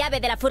tiene la llave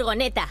de la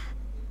furgoneta.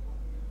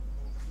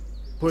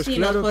 Pues sí,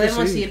 claro nos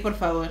podemos que sí. ir, por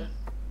favor.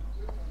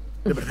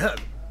 De verdad.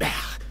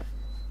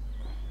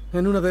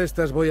 En una de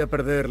estas voy a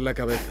perder la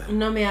cabeza.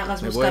 No me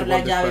hagas buscar la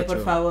llave,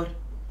 por favor.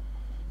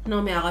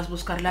 No me hagas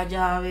buscar la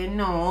llave.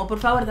 No, por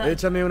favor.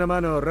 Échame una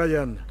mano,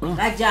 Ryan.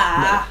 Venga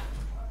ya.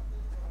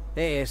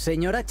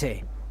 Señor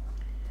H.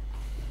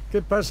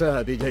 ¿Qué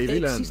pasa, DJ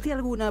Dylan? ¿Existe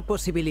alguna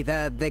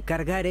posibilidad de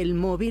cargar el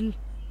móvil?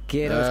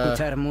 Quiero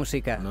escuchar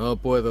música. No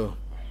puedo.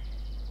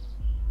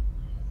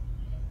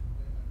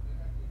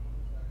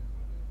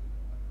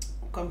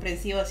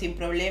 Comprensivo sin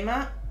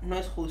problema. No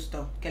es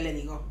justo. ¿Qué le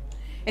digo?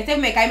 Este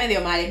me cae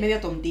medio mal, es medio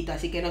tontito,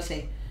 así que no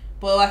sé.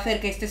 Puedo hacer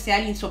que este sea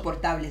el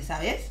insoportable,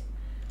 ¿sabes?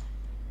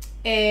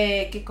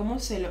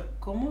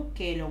 ¿Cómo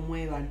que lo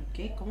muevan?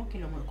 ¿Qué? ¿Cómo que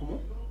lo muevan?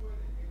 ¿Cómo?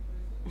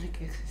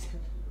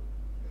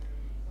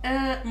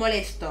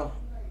 Molesto.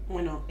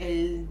 Bueno,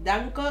 el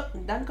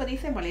Danko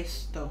dice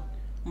molesto.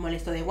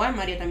 Molesto de One.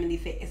 Mario también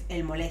dice es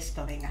el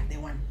molesto. Venga, de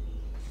One.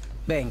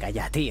 Venga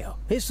ya, tío.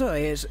 Eso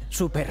es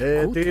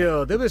súper cutre.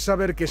 Tío, debes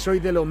saber que soy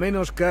de lo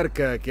menos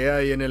carca que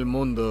hay en el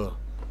mundo.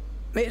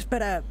 Es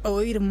para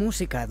oír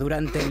música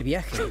durante el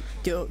viaje.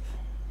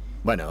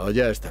 Bueno,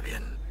 ya está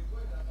bien.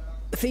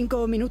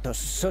 5 minutos.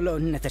 Solo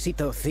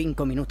necesito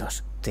 5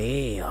 minutos.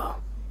 Tío.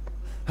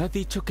 Ha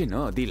dicho que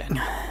no, Dylan.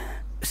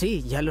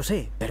 Sí, ya lo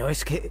sé, pero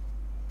es que...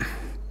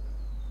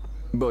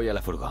 Voy a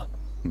la furgo,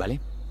 ¿vale?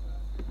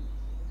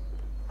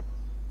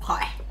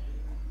 Joder.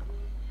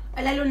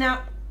 Hola,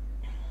 Luna.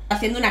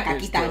 Haciendo una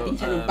caquita, me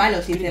pinchan un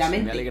palo,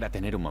 sinceramente. Me alegra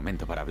tener un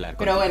momento para hablar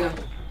pero contigo.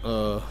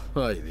 bueno.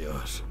 Ay,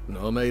 Dios.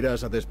 ¿No me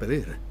irás a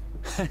despedir?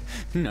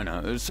 No,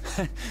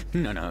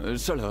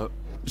 solo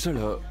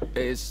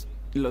es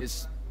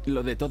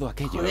lo de todo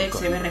aquello. Joder,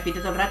 se me repite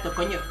todo el rato,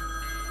 coño.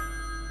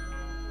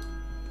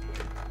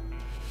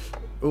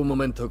 Un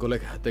momento,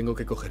 colega. Tengo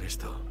que coger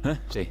esto.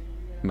 Sí,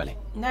 vale.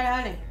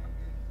 Dale.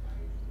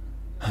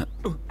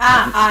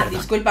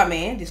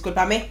 Discúlpame,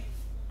 discúlpame.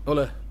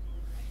 Hola.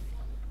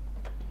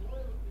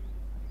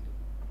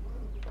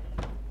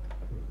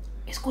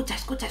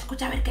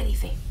 Escucha a ver qué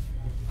dice.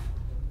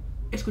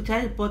 Escuchar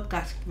el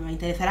podcast. Me va a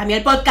interesar a mí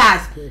el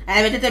podcast. A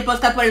ver, métete el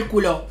podcast por el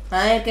culo.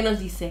 A ver qué nos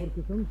dice.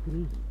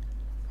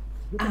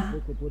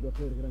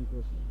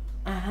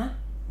 Ajá.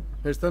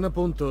 Están a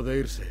punto de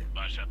irse.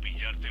 Vas a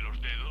pillarte los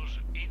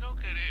dedos y no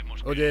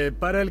queremos que... Oye,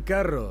 para el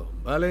carro,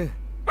 ¿vale?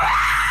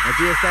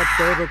 Aquí está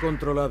todo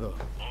controlado.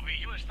 Bobby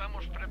y yo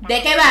estamos preparados.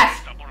 ¿De qué vas?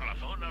 Está por la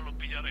zona, lo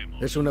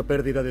pillaremos. Es una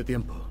pérdida de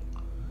tiempo.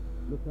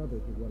 Lo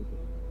sabes igual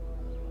que...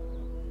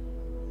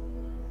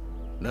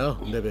 ¿No?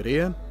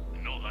 ¿Deberían?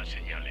 No da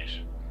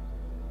señales.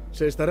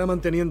 Se estará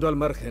manteniendo al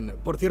margen.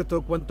 Por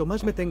cierto, cuanto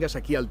más me tengas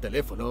aquí al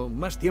teléfono,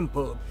 más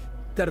tiempo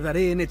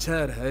tardaré en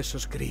echar a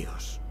esos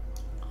críos.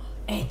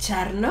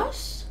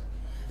 ¿Echarnos?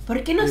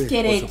 ¿Por qué nos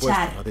quiere por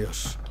supuesto, echar?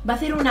 Adiós. ¿Va a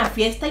hacer una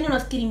fiesta y no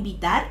nos quiere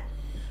invitar?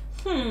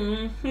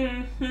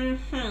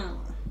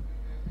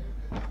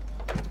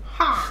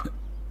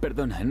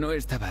 Perdona, no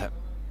estaba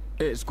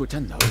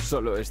escuchando,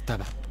 solo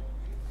estaba...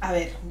 A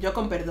ver, yo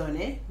con perdón,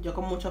 yo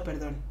con mucho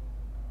perdón.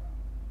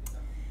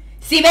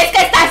 Si ves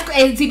que estás,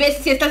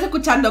 si estás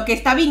escuchando que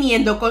está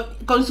viniendo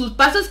con sus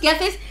pasos que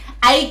haces,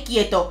 ahí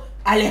quieto,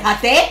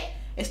 aléjate.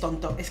 Es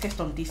tonto, es que es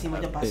tontísimo,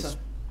 yo paso.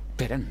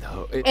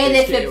 Esperando. He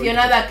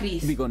decepcionado a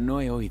Chris. Digo,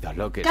 no he oído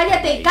lo que...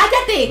 ¡Cállate,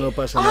 cállate! No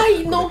pasa nada,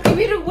 ¡Ay, no, qué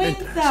colega. vergüenza!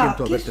 Entra,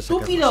 siento ¡Qué haberte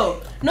estúpido!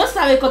 sacado. No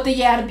sabe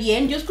cotillear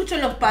bien. Yo escucho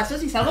los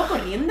pasos y salgo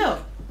corriendo.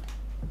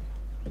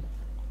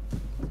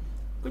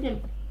 Coño,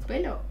 el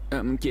pelo.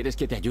 ¿Quieres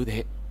que te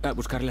ayude a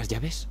buscar las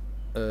llaves?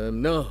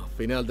 No,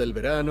 final del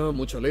verano,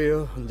 mucho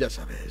lío, ya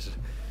sabes.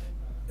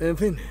 En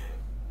fin,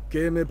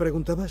 ¿qué me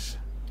preguntabas?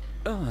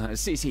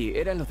 Sí,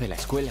 era lo de la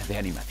escuela de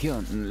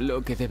animación,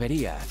 lo que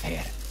debería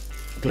hacer.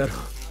 Claro.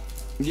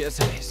 Ya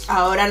sabes.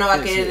 Ahora no va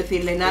a querer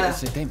decirle nada.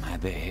 Ese tema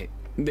de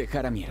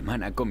dejar a mi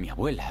hermana con mi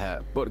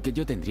abuela, porque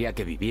yo tendría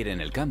que vivir en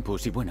el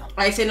campus y bueno...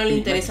 A ese no le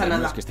interesa no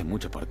nada. es que esté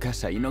mucho por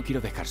casa y no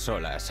quiero dejar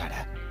sola a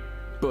Sara,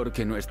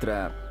 porque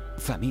nuestra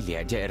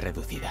familia ya es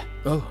reducida.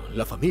 Oh,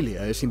 la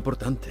familia es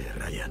importante,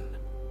 Ryan.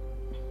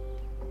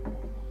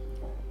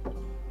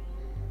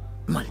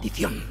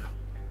 Maldición.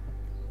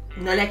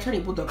 No le ha hecho ni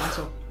puto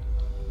caso.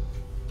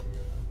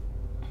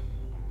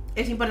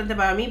 es importante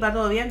para mí. ¿Va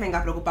todo bien?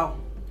 Venga, preocupado.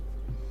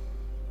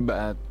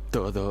 ¿Va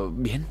todo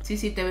bien? Sí,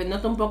 sí, te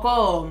noto un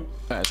poco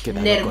 ¿Has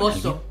quedado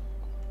nervoso.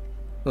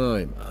 con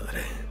alguien? Ay,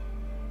 madre.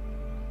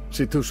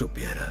 Si tú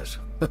supieras.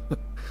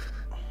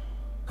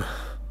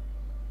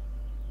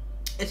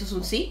 ¿Eso es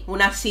un sí?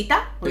 ¿Una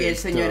cita? Oye, el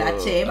señor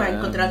H va a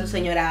encontrar a su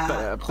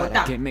señora J.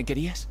 ¿Para qué me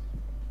querías?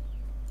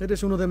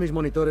 Eres uno de mis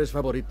monitores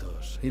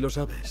favoritos, y lo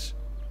sabes.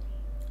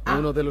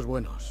 Uno de los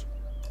buenos.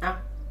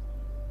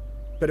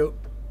 Pero,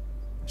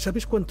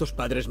 ¿sabes cuántos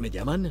padres me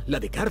llaman? La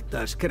de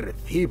cartas que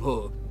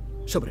recibo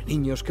sobre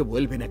niños que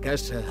vuelven a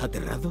casa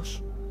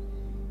aterrados.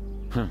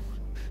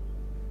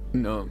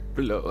 No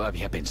lo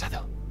había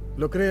pensado.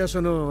 Lo creas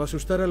o no,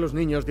 asustar a los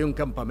niños de un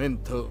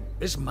campamento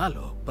es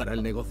malo para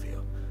el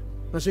negocio.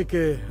 Así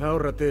que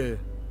ahórrate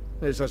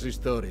esas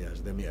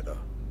historias de miedo.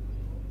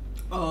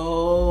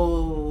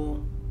 Oh.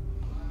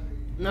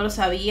 No lo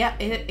sabía.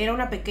 Era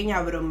una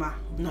pequeña broma.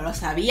 No lo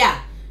sabía.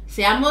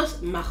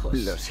 Seamos majos.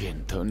 Lo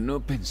siento, no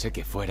pensé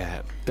que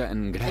fuera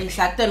tan grave.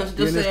 Exacto,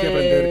 nosotros... Tienes que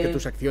aprender que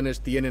tus acciones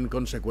tienen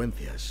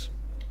consecuencias.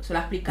 Se lo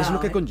ha explicado. Es lo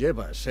que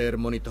conlleva ser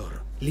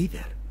monitor,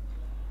 líder.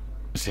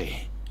 Sí.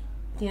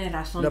 Tienes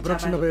razón, La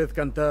próxima chaval. vez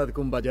cantad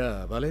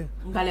Kumbaya, ¿vale?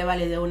 Vale,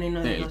 vale, de uno y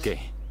no de ¿El dos. qué?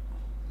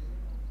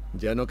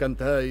 ¿Ya no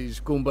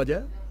cantáis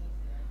Kumbaya?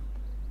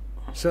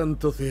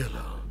 Santo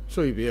cielo,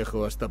 soy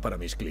viejo hasta para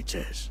mis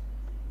clichés.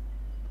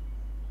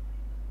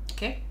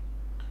 ¿Qué?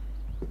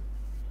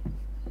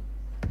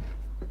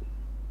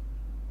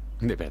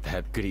 De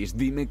verdad, Chris,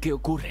 dime qué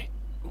ocurre.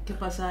 ¿Qué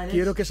pasa, Alex?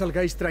 Quiero que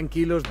salgáis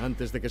tranquilos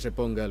antes de que se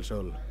ponga el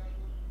sol.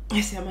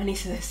 Se aman y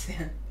se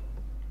desean.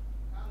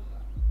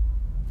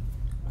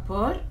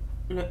 ¿Por?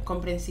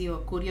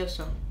 Comprensivo,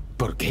 curioso.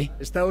 ¿Por qué?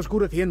 Está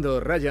oscureciendo,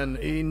 Ryan,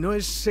 y no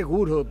es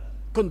seguro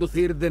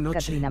conducir de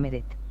noche.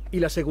 Y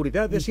la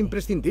seguridad es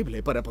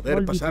imprescindible para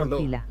poder pasarlo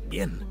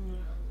bien.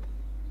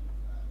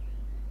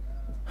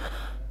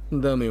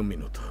 Dame un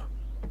minuto.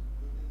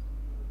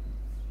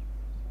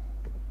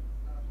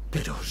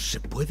 Pero ¿se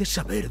puede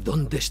saber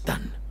dónde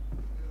están?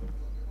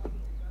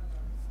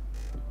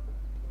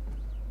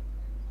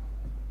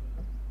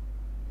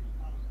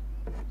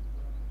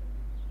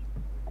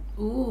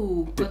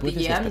 ¿Te puedes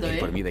cotilleando, despedir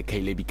por mí de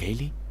Caleb y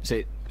Kaylee?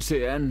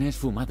 Se han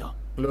esfumado.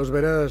 Los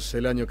verás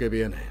el año que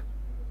viene.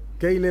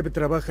 Caleb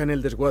trabaja en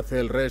el desguace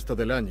el resto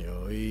del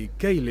año y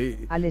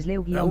Kaylee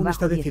aún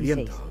está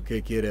decidiendo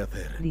qué quiere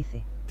hacer.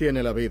 Dice.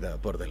 Tiene la vida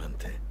por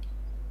delante.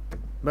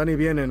 Van y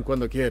vienen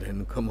cuando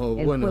quieren, como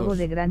El buenos juego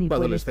de Granny puedes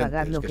adolescentes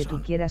pagar lo que que son.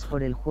 tú quieras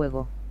por el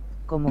juego,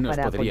 como Nos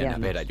para podrían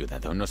apoyarnos. haber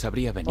ayudado, nos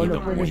habría O venido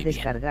lo muy puedes bien.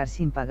 descargar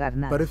sin pagar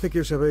nada. Parece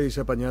que os habéis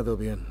apañado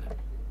bien.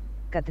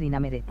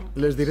 Katrina Meret.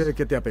 Les diré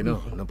que te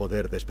apenó no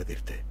poder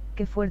despedirte.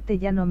 Qué fuerte,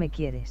 ya no me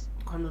quieres.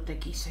 Cuando te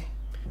quise.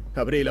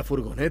 Abrí la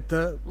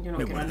furgoneta, Yo no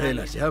me quiero a guardé nadie.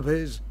 las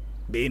llaves,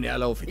 vine a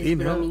la Es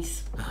oficina.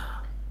 bromis.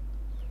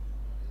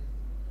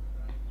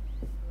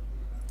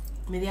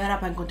 Media hora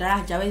para encontrar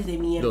las llaves de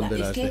mierda. ¿Dónde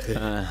Es las que... dejé?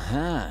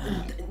 Ajá.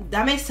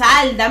 Dame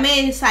sal,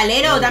 dame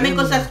salero, dame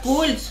Guardemos. cosas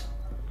cools.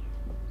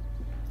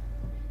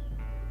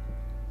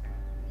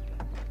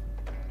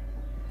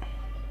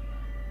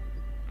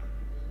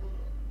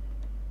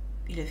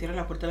 Y le cierro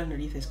la puerta a las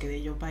narices, que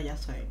de yo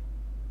payaso,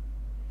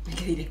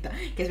 Qué directa.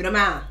 Que es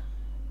broma.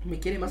 Me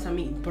quiere más a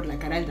mí por la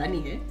cara del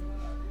Dani,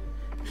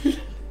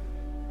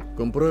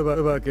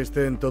 Comprueba que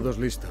estén todos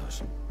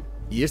listos.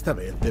 Y esta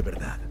vez de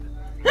verdad.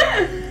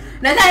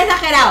 No estás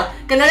exagerado,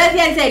 que no lo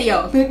decía en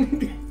serio.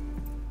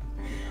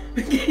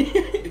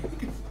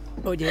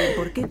 Oye,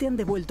 ¿por qué te han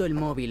devuelto el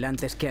móvil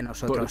antes que a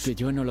nosotros? Porque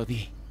yo no lo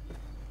di.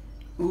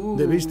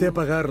 Debiste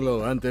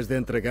apagarlo antes de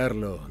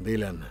entregarlo,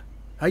 Dylan.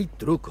 Hay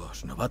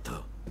trucos,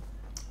 novato.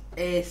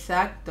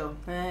 Exacto.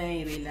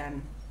 Ay,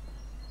 Dylan.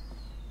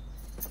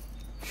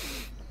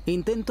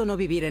 Intento no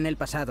vivir en el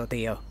pasado,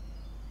 tío.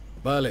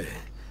 Vale,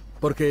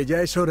 porque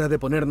ya es hora de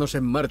ponernos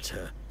en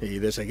marcha y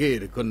de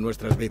seguir con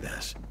nuestras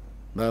vidas.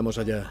 Vamos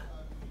allá.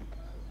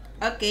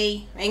 Ok,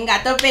 venga,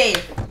 a tope.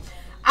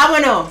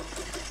 ¡Vámonos!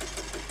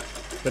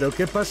 ¿Pero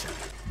qué pasa?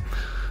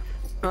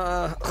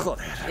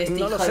 Joder, Este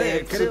no lo hijo sé,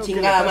 de creo su que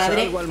chingada le pasa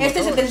madre. algo al Este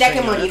se motor, tendría que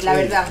señor. morir, la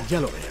verdad.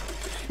 Ya lo veo.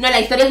 No, la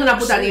historia es una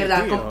puta Sí,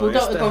 mierda. tío,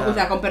 O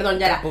sea, con perdón,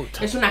 ya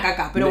puta. es una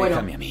caca, pero Déjame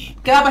bueno. a mí.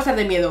 ¿Qué va a pasar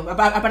de miedo?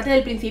 Aparte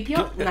del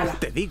principio, nada.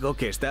 Te digo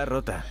que está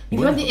rota.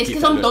 Encima es que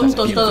quizá son lo estás tontos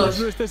haciendo. todos.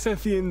 Lo estás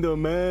haciendo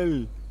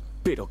mal.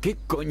 ¿Pero qué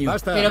coño?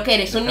 Basta. ¿Pero qué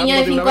eres? ¿Un niño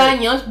Dejadlo de una 5 vez.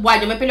 años?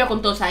 Buah, yo me peleo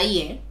con todos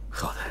ahí,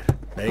 Joder.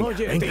 Venga,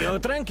 Oye, venga.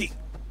 tío, tranqui.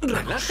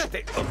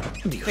 Relájate.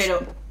 Oh, Dios. Pero...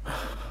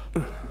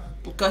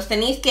 que os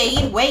tenéis que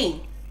ir,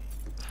 güey.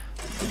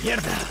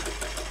 ¡Mierda!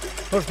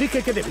 Os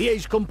dije que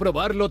debíais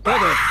comprobarlo todo.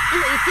 Lo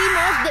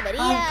hicimos,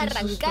 debería Ay, qué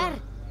susto. arrancar.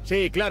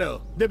 Sí,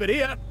 claro.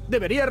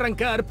 Debería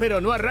arrancar, pero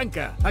no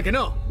arranca. ¿A que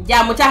no?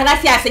 Ya, muchas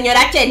gracias, señor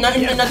H. No,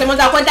 nos hemos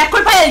dado cuenta. Es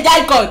culpa del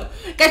Yalcott,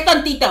 que es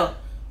tontito.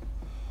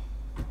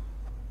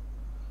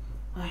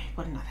 Ay,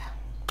 pues nada.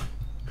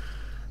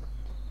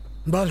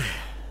 Vale.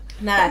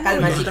 Nada,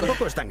 calma, No, chico.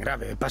 tampoco es tan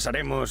grave.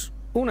 Pasaremos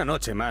una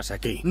noche más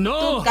aquí.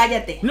 ¡No! Tú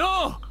cállate.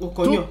 ¡No! Oh,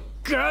 coño. ¡Tú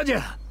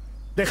calla!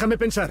 Déjame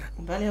pensar.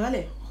 Vale,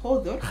 vale.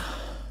 Joder.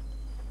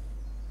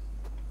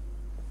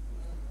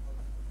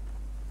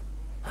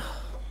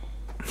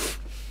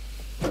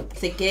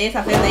 Se quiere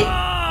deshacer de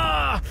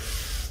ahí.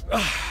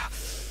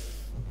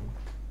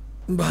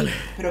 Vale.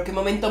 Pero qué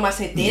momento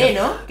más etere,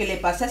 ¿no? ¿Qué le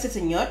pasa a ese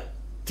señor?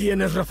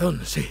 Tienes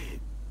razón, sí.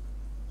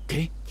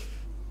 ¿Qué?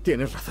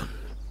 Tienes razón.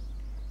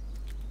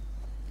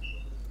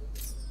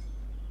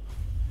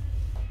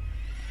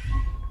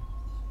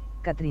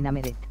 Katrina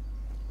Meret.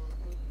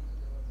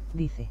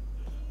 Dice.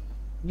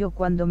 Yo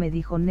cuando me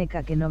dijo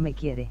Nneka que no me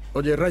quiere.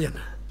 Oye, Ryan.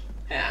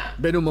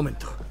 Ven un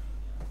momento.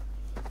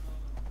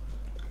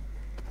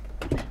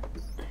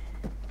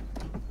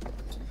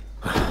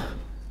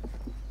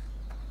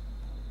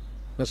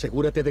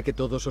 Asegúrate de que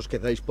todos os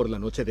quedáis por la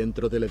noche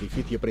dentro del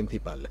edificio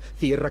principal.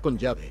 Cierra con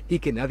llave y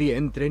que nadie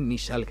entre ni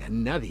salga.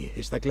 Nadie,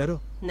 ¿está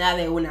claro? Nada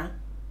de una.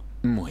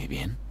 Muy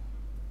bien.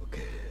 Ok.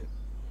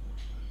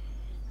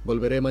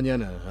 Volveré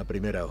mañana a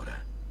primera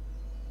hora.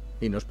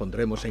 Y nos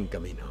pondremos en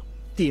camino.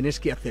 Tienes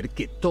que hacer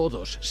que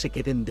todos se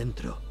queden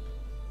dentro.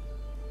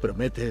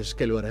 ¿Prometes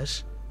que lo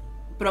harás?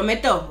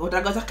 Prometo.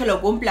 Otra cosa es que lo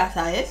cumpla,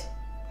 ¿sabes?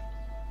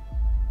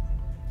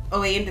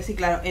 Obediente, sí,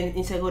 claro.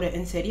 Inseguro,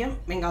 ¿en serio?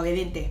 Venga,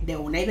 obediente. ¿De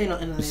una y de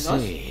dos?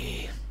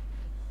 Sí.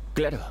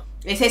 Claro.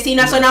 Ese sí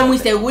no ha sonado muy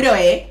seguro,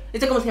 ¿eh?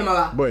 ¿Este cómo se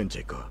llamaba? Buen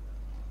chico.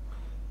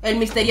 El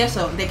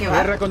misterioso. ¿De qué va?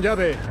 Cierra con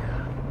llave.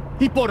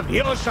 ¡Y por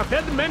Dios,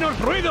 haced menos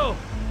ruido!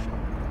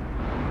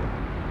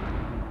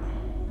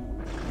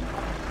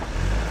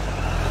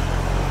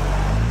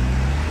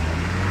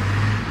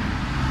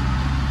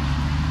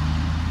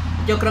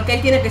 Yo creo que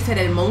él tiene que ser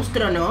el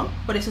monstruo, ¿no?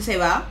 Por eso se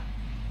va.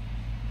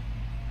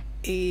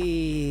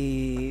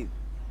 ¿Y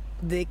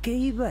de qué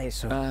iba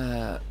eso?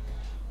 Ha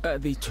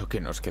dicho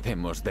que nos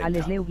quedemos dentro.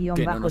 Alesleu-16.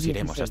 Que no nos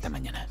iremos hasta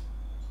mañana.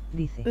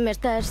 Dice. ¿Me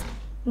estás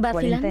 40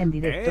 vacilando? en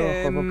directo,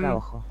 ojo boca a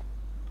ojo.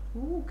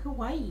 Qué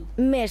guay.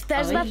 ¿Me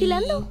estás Ay.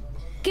 vacilando?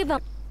 ¿Qué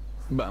va?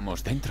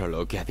 Vamos dentro,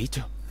 lo que ha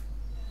dicho.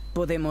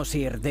 Podemos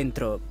ir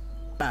dentro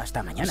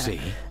hasta mañana. Sí.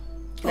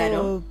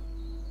 Claro.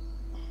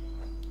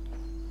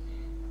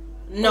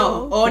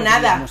 No, o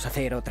nada. Vamos a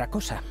hacer otra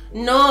cosa.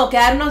 No,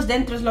 quedarnos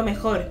dentro es lo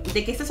mejor.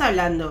 ¿De qué estás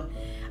hablando?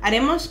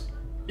 Haremos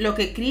lo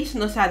que Chris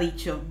nos ha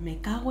dicho.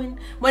 Me cago en...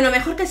 Bueno,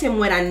 mejor que se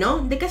mueran, ¿no?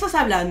 ¿De qué estás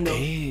hablando?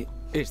 ¿Qué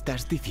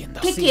estás diciendo?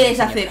 ¿Qué quieres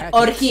hacer? Hackers,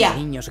 ¿Orgía?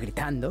 Niños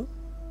gritando.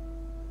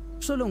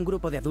 Solo un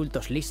grupo de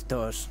adultos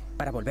listos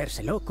para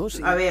volverse locos.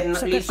 Y A ver, no,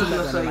 sacar listos su no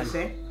lado sois,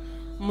 animal.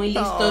 Muy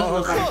listos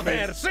no parecéis.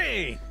 ¡Joder,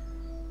 sí!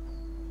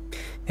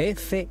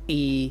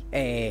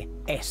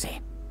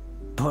 F-I-E-S.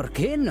 ¿Por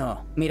qué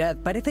no? Mirad,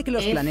 parece que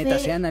los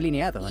planetas se han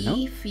alineado, ¿no?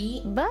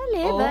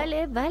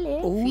 Vale, vale.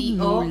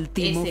 Un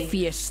último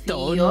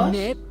fiestón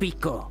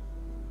épico.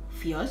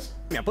 ¿Fios?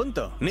 Me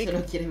apunto. Se lo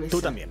Nick, quiere besar. tú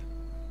también.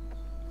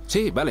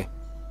 Sí, vale.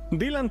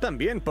 Dylan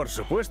también, por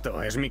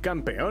supuesto. Es mi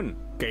campeón.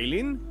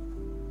 ¿Kaylin?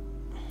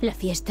 La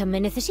fiesta me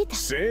necesita.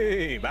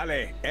 Sí,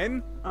 vale.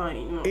 ¿En?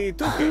 Ay, no. ¿Y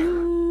tú qué?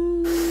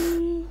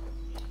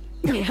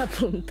 Me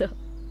apunto.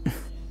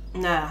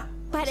 Nada.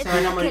 Parece Se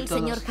van a que morir el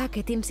todos. señor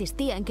Hackett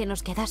insistía en que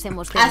nos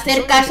quedásemos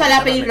Hacer caso a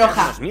la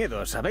pelirroja. Los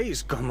miedos,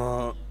 ¿sabéis?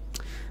 Como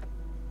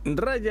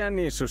Ryan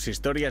y sus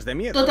historias de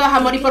miedo. Tú te vas a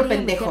morir por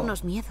pendejo.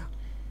 miedo.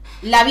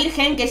 La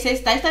virgen, que es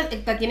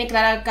esta tiene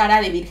clara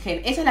cara de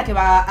virgen. Esa es la que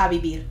va a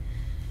vivir.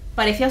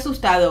 Parecía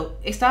asustado.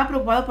 Estaba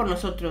preocupado por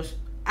nosotros.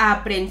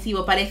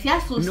 Aprensivo. Parecía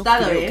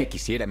asustado, No creo que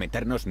quisiera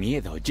meternos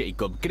miedo,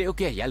 Jacob. Creo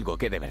que hay algo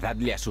que de verdad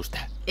le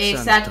asusta.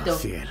 Exacto. Santo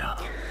cielo.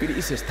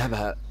 Chris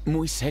estaba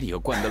muy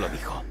serio cuando lo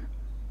dijo.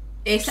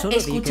 Es Solo di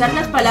escuchar que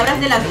las no.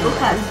 palabras de las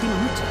brujas.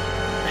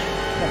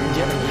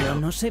 Pero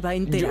no se va a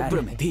enterar. Yo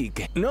prometí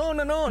que... No,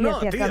 Ya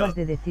te tío. acabas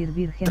de decir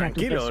virgen a tu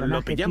Tranquilo, personaje,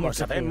 lo pillamos.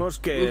 tía, qué Sabemos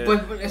feo. que... Pues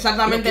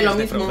exactamente no lo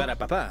quieres mismo. defraudar a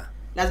papá.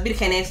 Las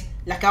vírgenes,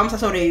 las que vamos a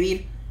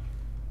sobrevivir.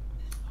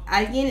 A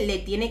alguien le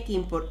tiene que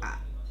importar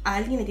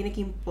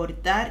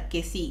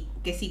que sí,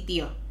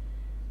 tío.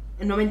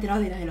 No me he enterado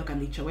de nada de lo que han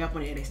dicho. Voy a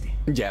poner este.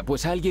 Ya,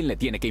 pues a alguien le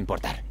tiene que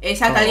importar.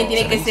 Exacto, alguien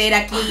tiene que ¿sabes? ser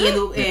aquí Me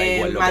da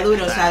igual lo que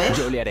maduro, haga. ¿sabes?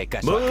 Yo le haré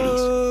caso a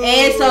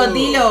Chris. Eso,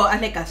 dilo,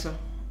 hazle caso.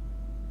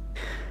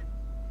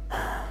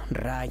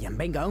 Ryan,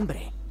 venga,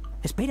 hombre.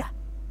 Espera.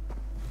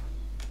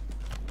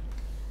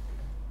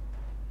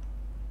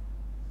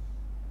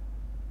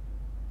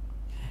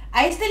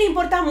 A este le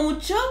importa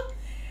mucho.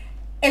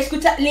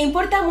 Escucha, le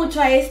importa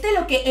mucho a este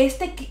lo que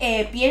este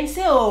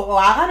piense o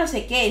haga, no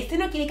sé qué. Este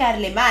no quiere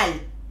caerle mal.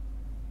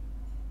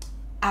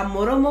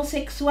 ¿Amor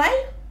homosexual?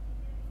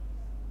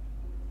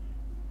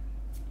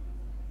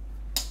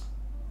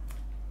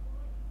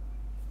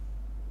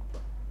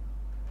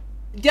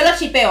 Yo lo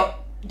chipeo.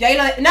 Yo ahí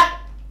lo de... ¡No!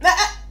 ¡No!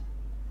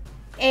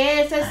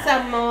 Eso es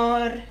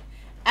amor.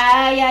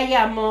 Ay,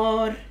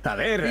 amor. A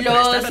ver, Lo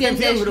prestad atención,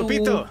 sientes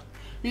grupito.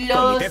 Lo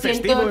Comité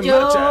festivo siento en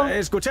yo. marcha.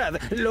 Escuchad,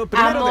 lo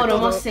primero Amor de todo,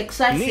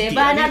 homosexual Nick se y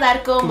van a Abby,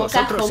 dar como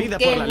vosotros cajón id a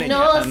que por la leña.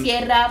 no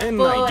cierra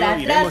Emma por y yo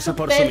atrás. iremos a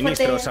por súper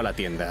suministros fuerte. a la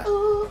tienda.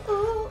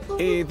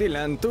 Y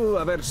Dylan, tú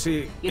a ver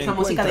si ¿Y esa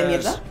música de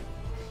encuentras mierda?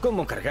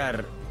 cómo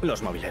cargar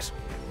los móviles.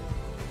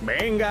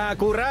 ¡Venga a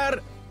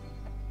currar!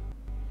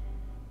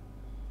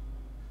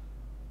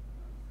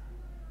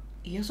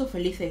 Y ellos son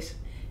felices.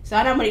 Se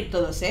van a morir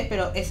todos,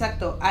 pero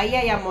exacto, ahí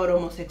hay amor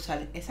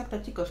homosexual.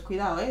 Exacto, chicos,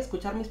 cuidado,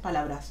 escuchar mis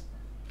palabras.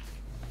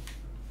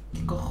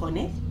 ¿Qué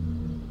cojones?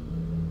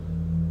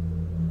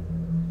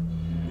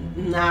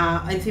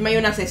 Nah, encima hay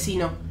un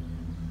asesino.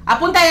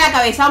 ¡Apúntale la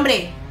cabeza,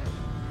 hombre!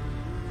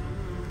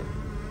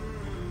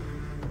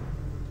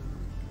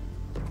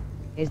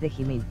 Es de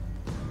Jimil.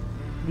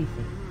 Dice.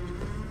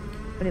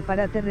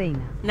 Prepárate, reina.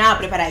 Nada,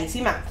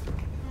 preparadísima.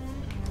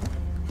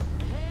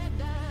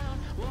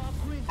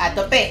 A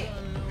tope.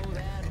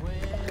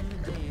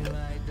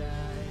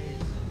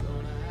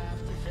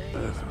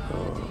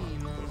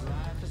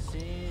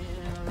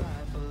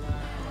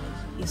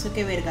 ¿Y eso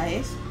qué verga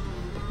es?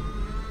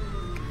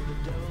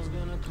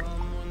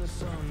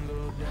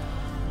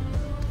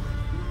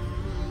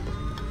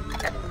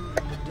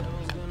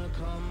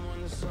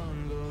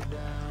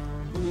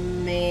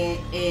 ¿Me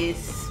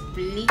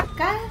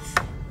explicas?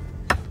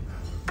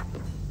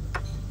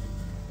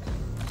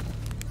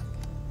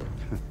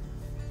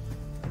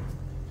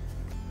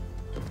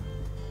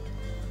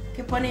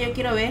 ¿Qué pone? Yo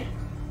quiero ver.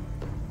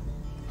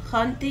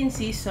 Hunting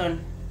season.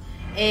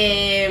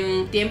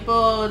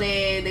 Tiempo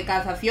de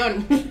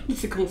cazación. No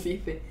sé cómo se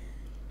dice.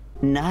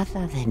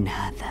 Nada de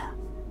nada.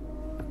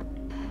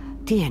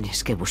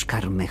 Tienes que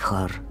buscar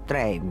mejor.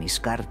 Trae mis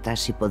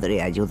cartas y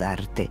podré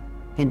ayudarte.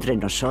 Entre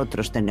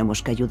nosotros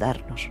tenemos que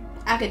ayudarnos.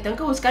 Ah, que tengo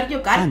que buscar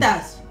yo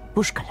cartas. Anda,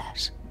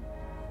 búscalas.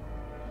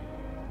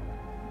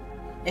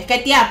 Es que,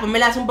 tía,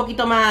 ponmelas un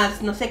poquito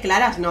más, no sé,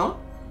 claras, ¿no?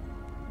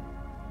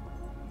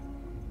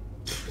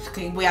 Es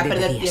que voy a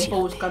perder tiempo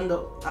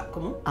buscando... Ah,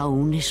 ¿cómo?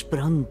 Aún es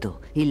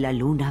pronto y la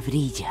luna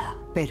brilla,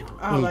 pero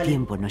el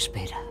tiempo no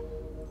espera.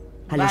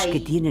 A los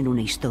que tienen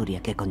una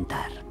historia que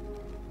contar,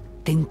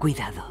 ten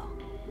cuidado.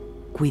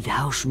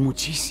 Cuidaos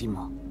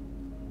muchísimo.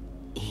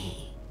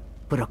 Y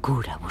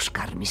procura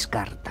buscar mis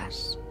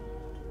cartas.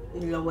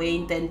 Lo voy a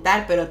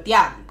intentar, pero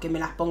tía, que me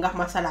las pongas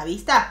más a la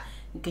vista.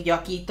 Que yo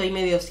aquí estoy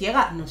medio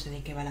ciega. No sé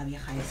de qué va la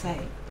vieja esa,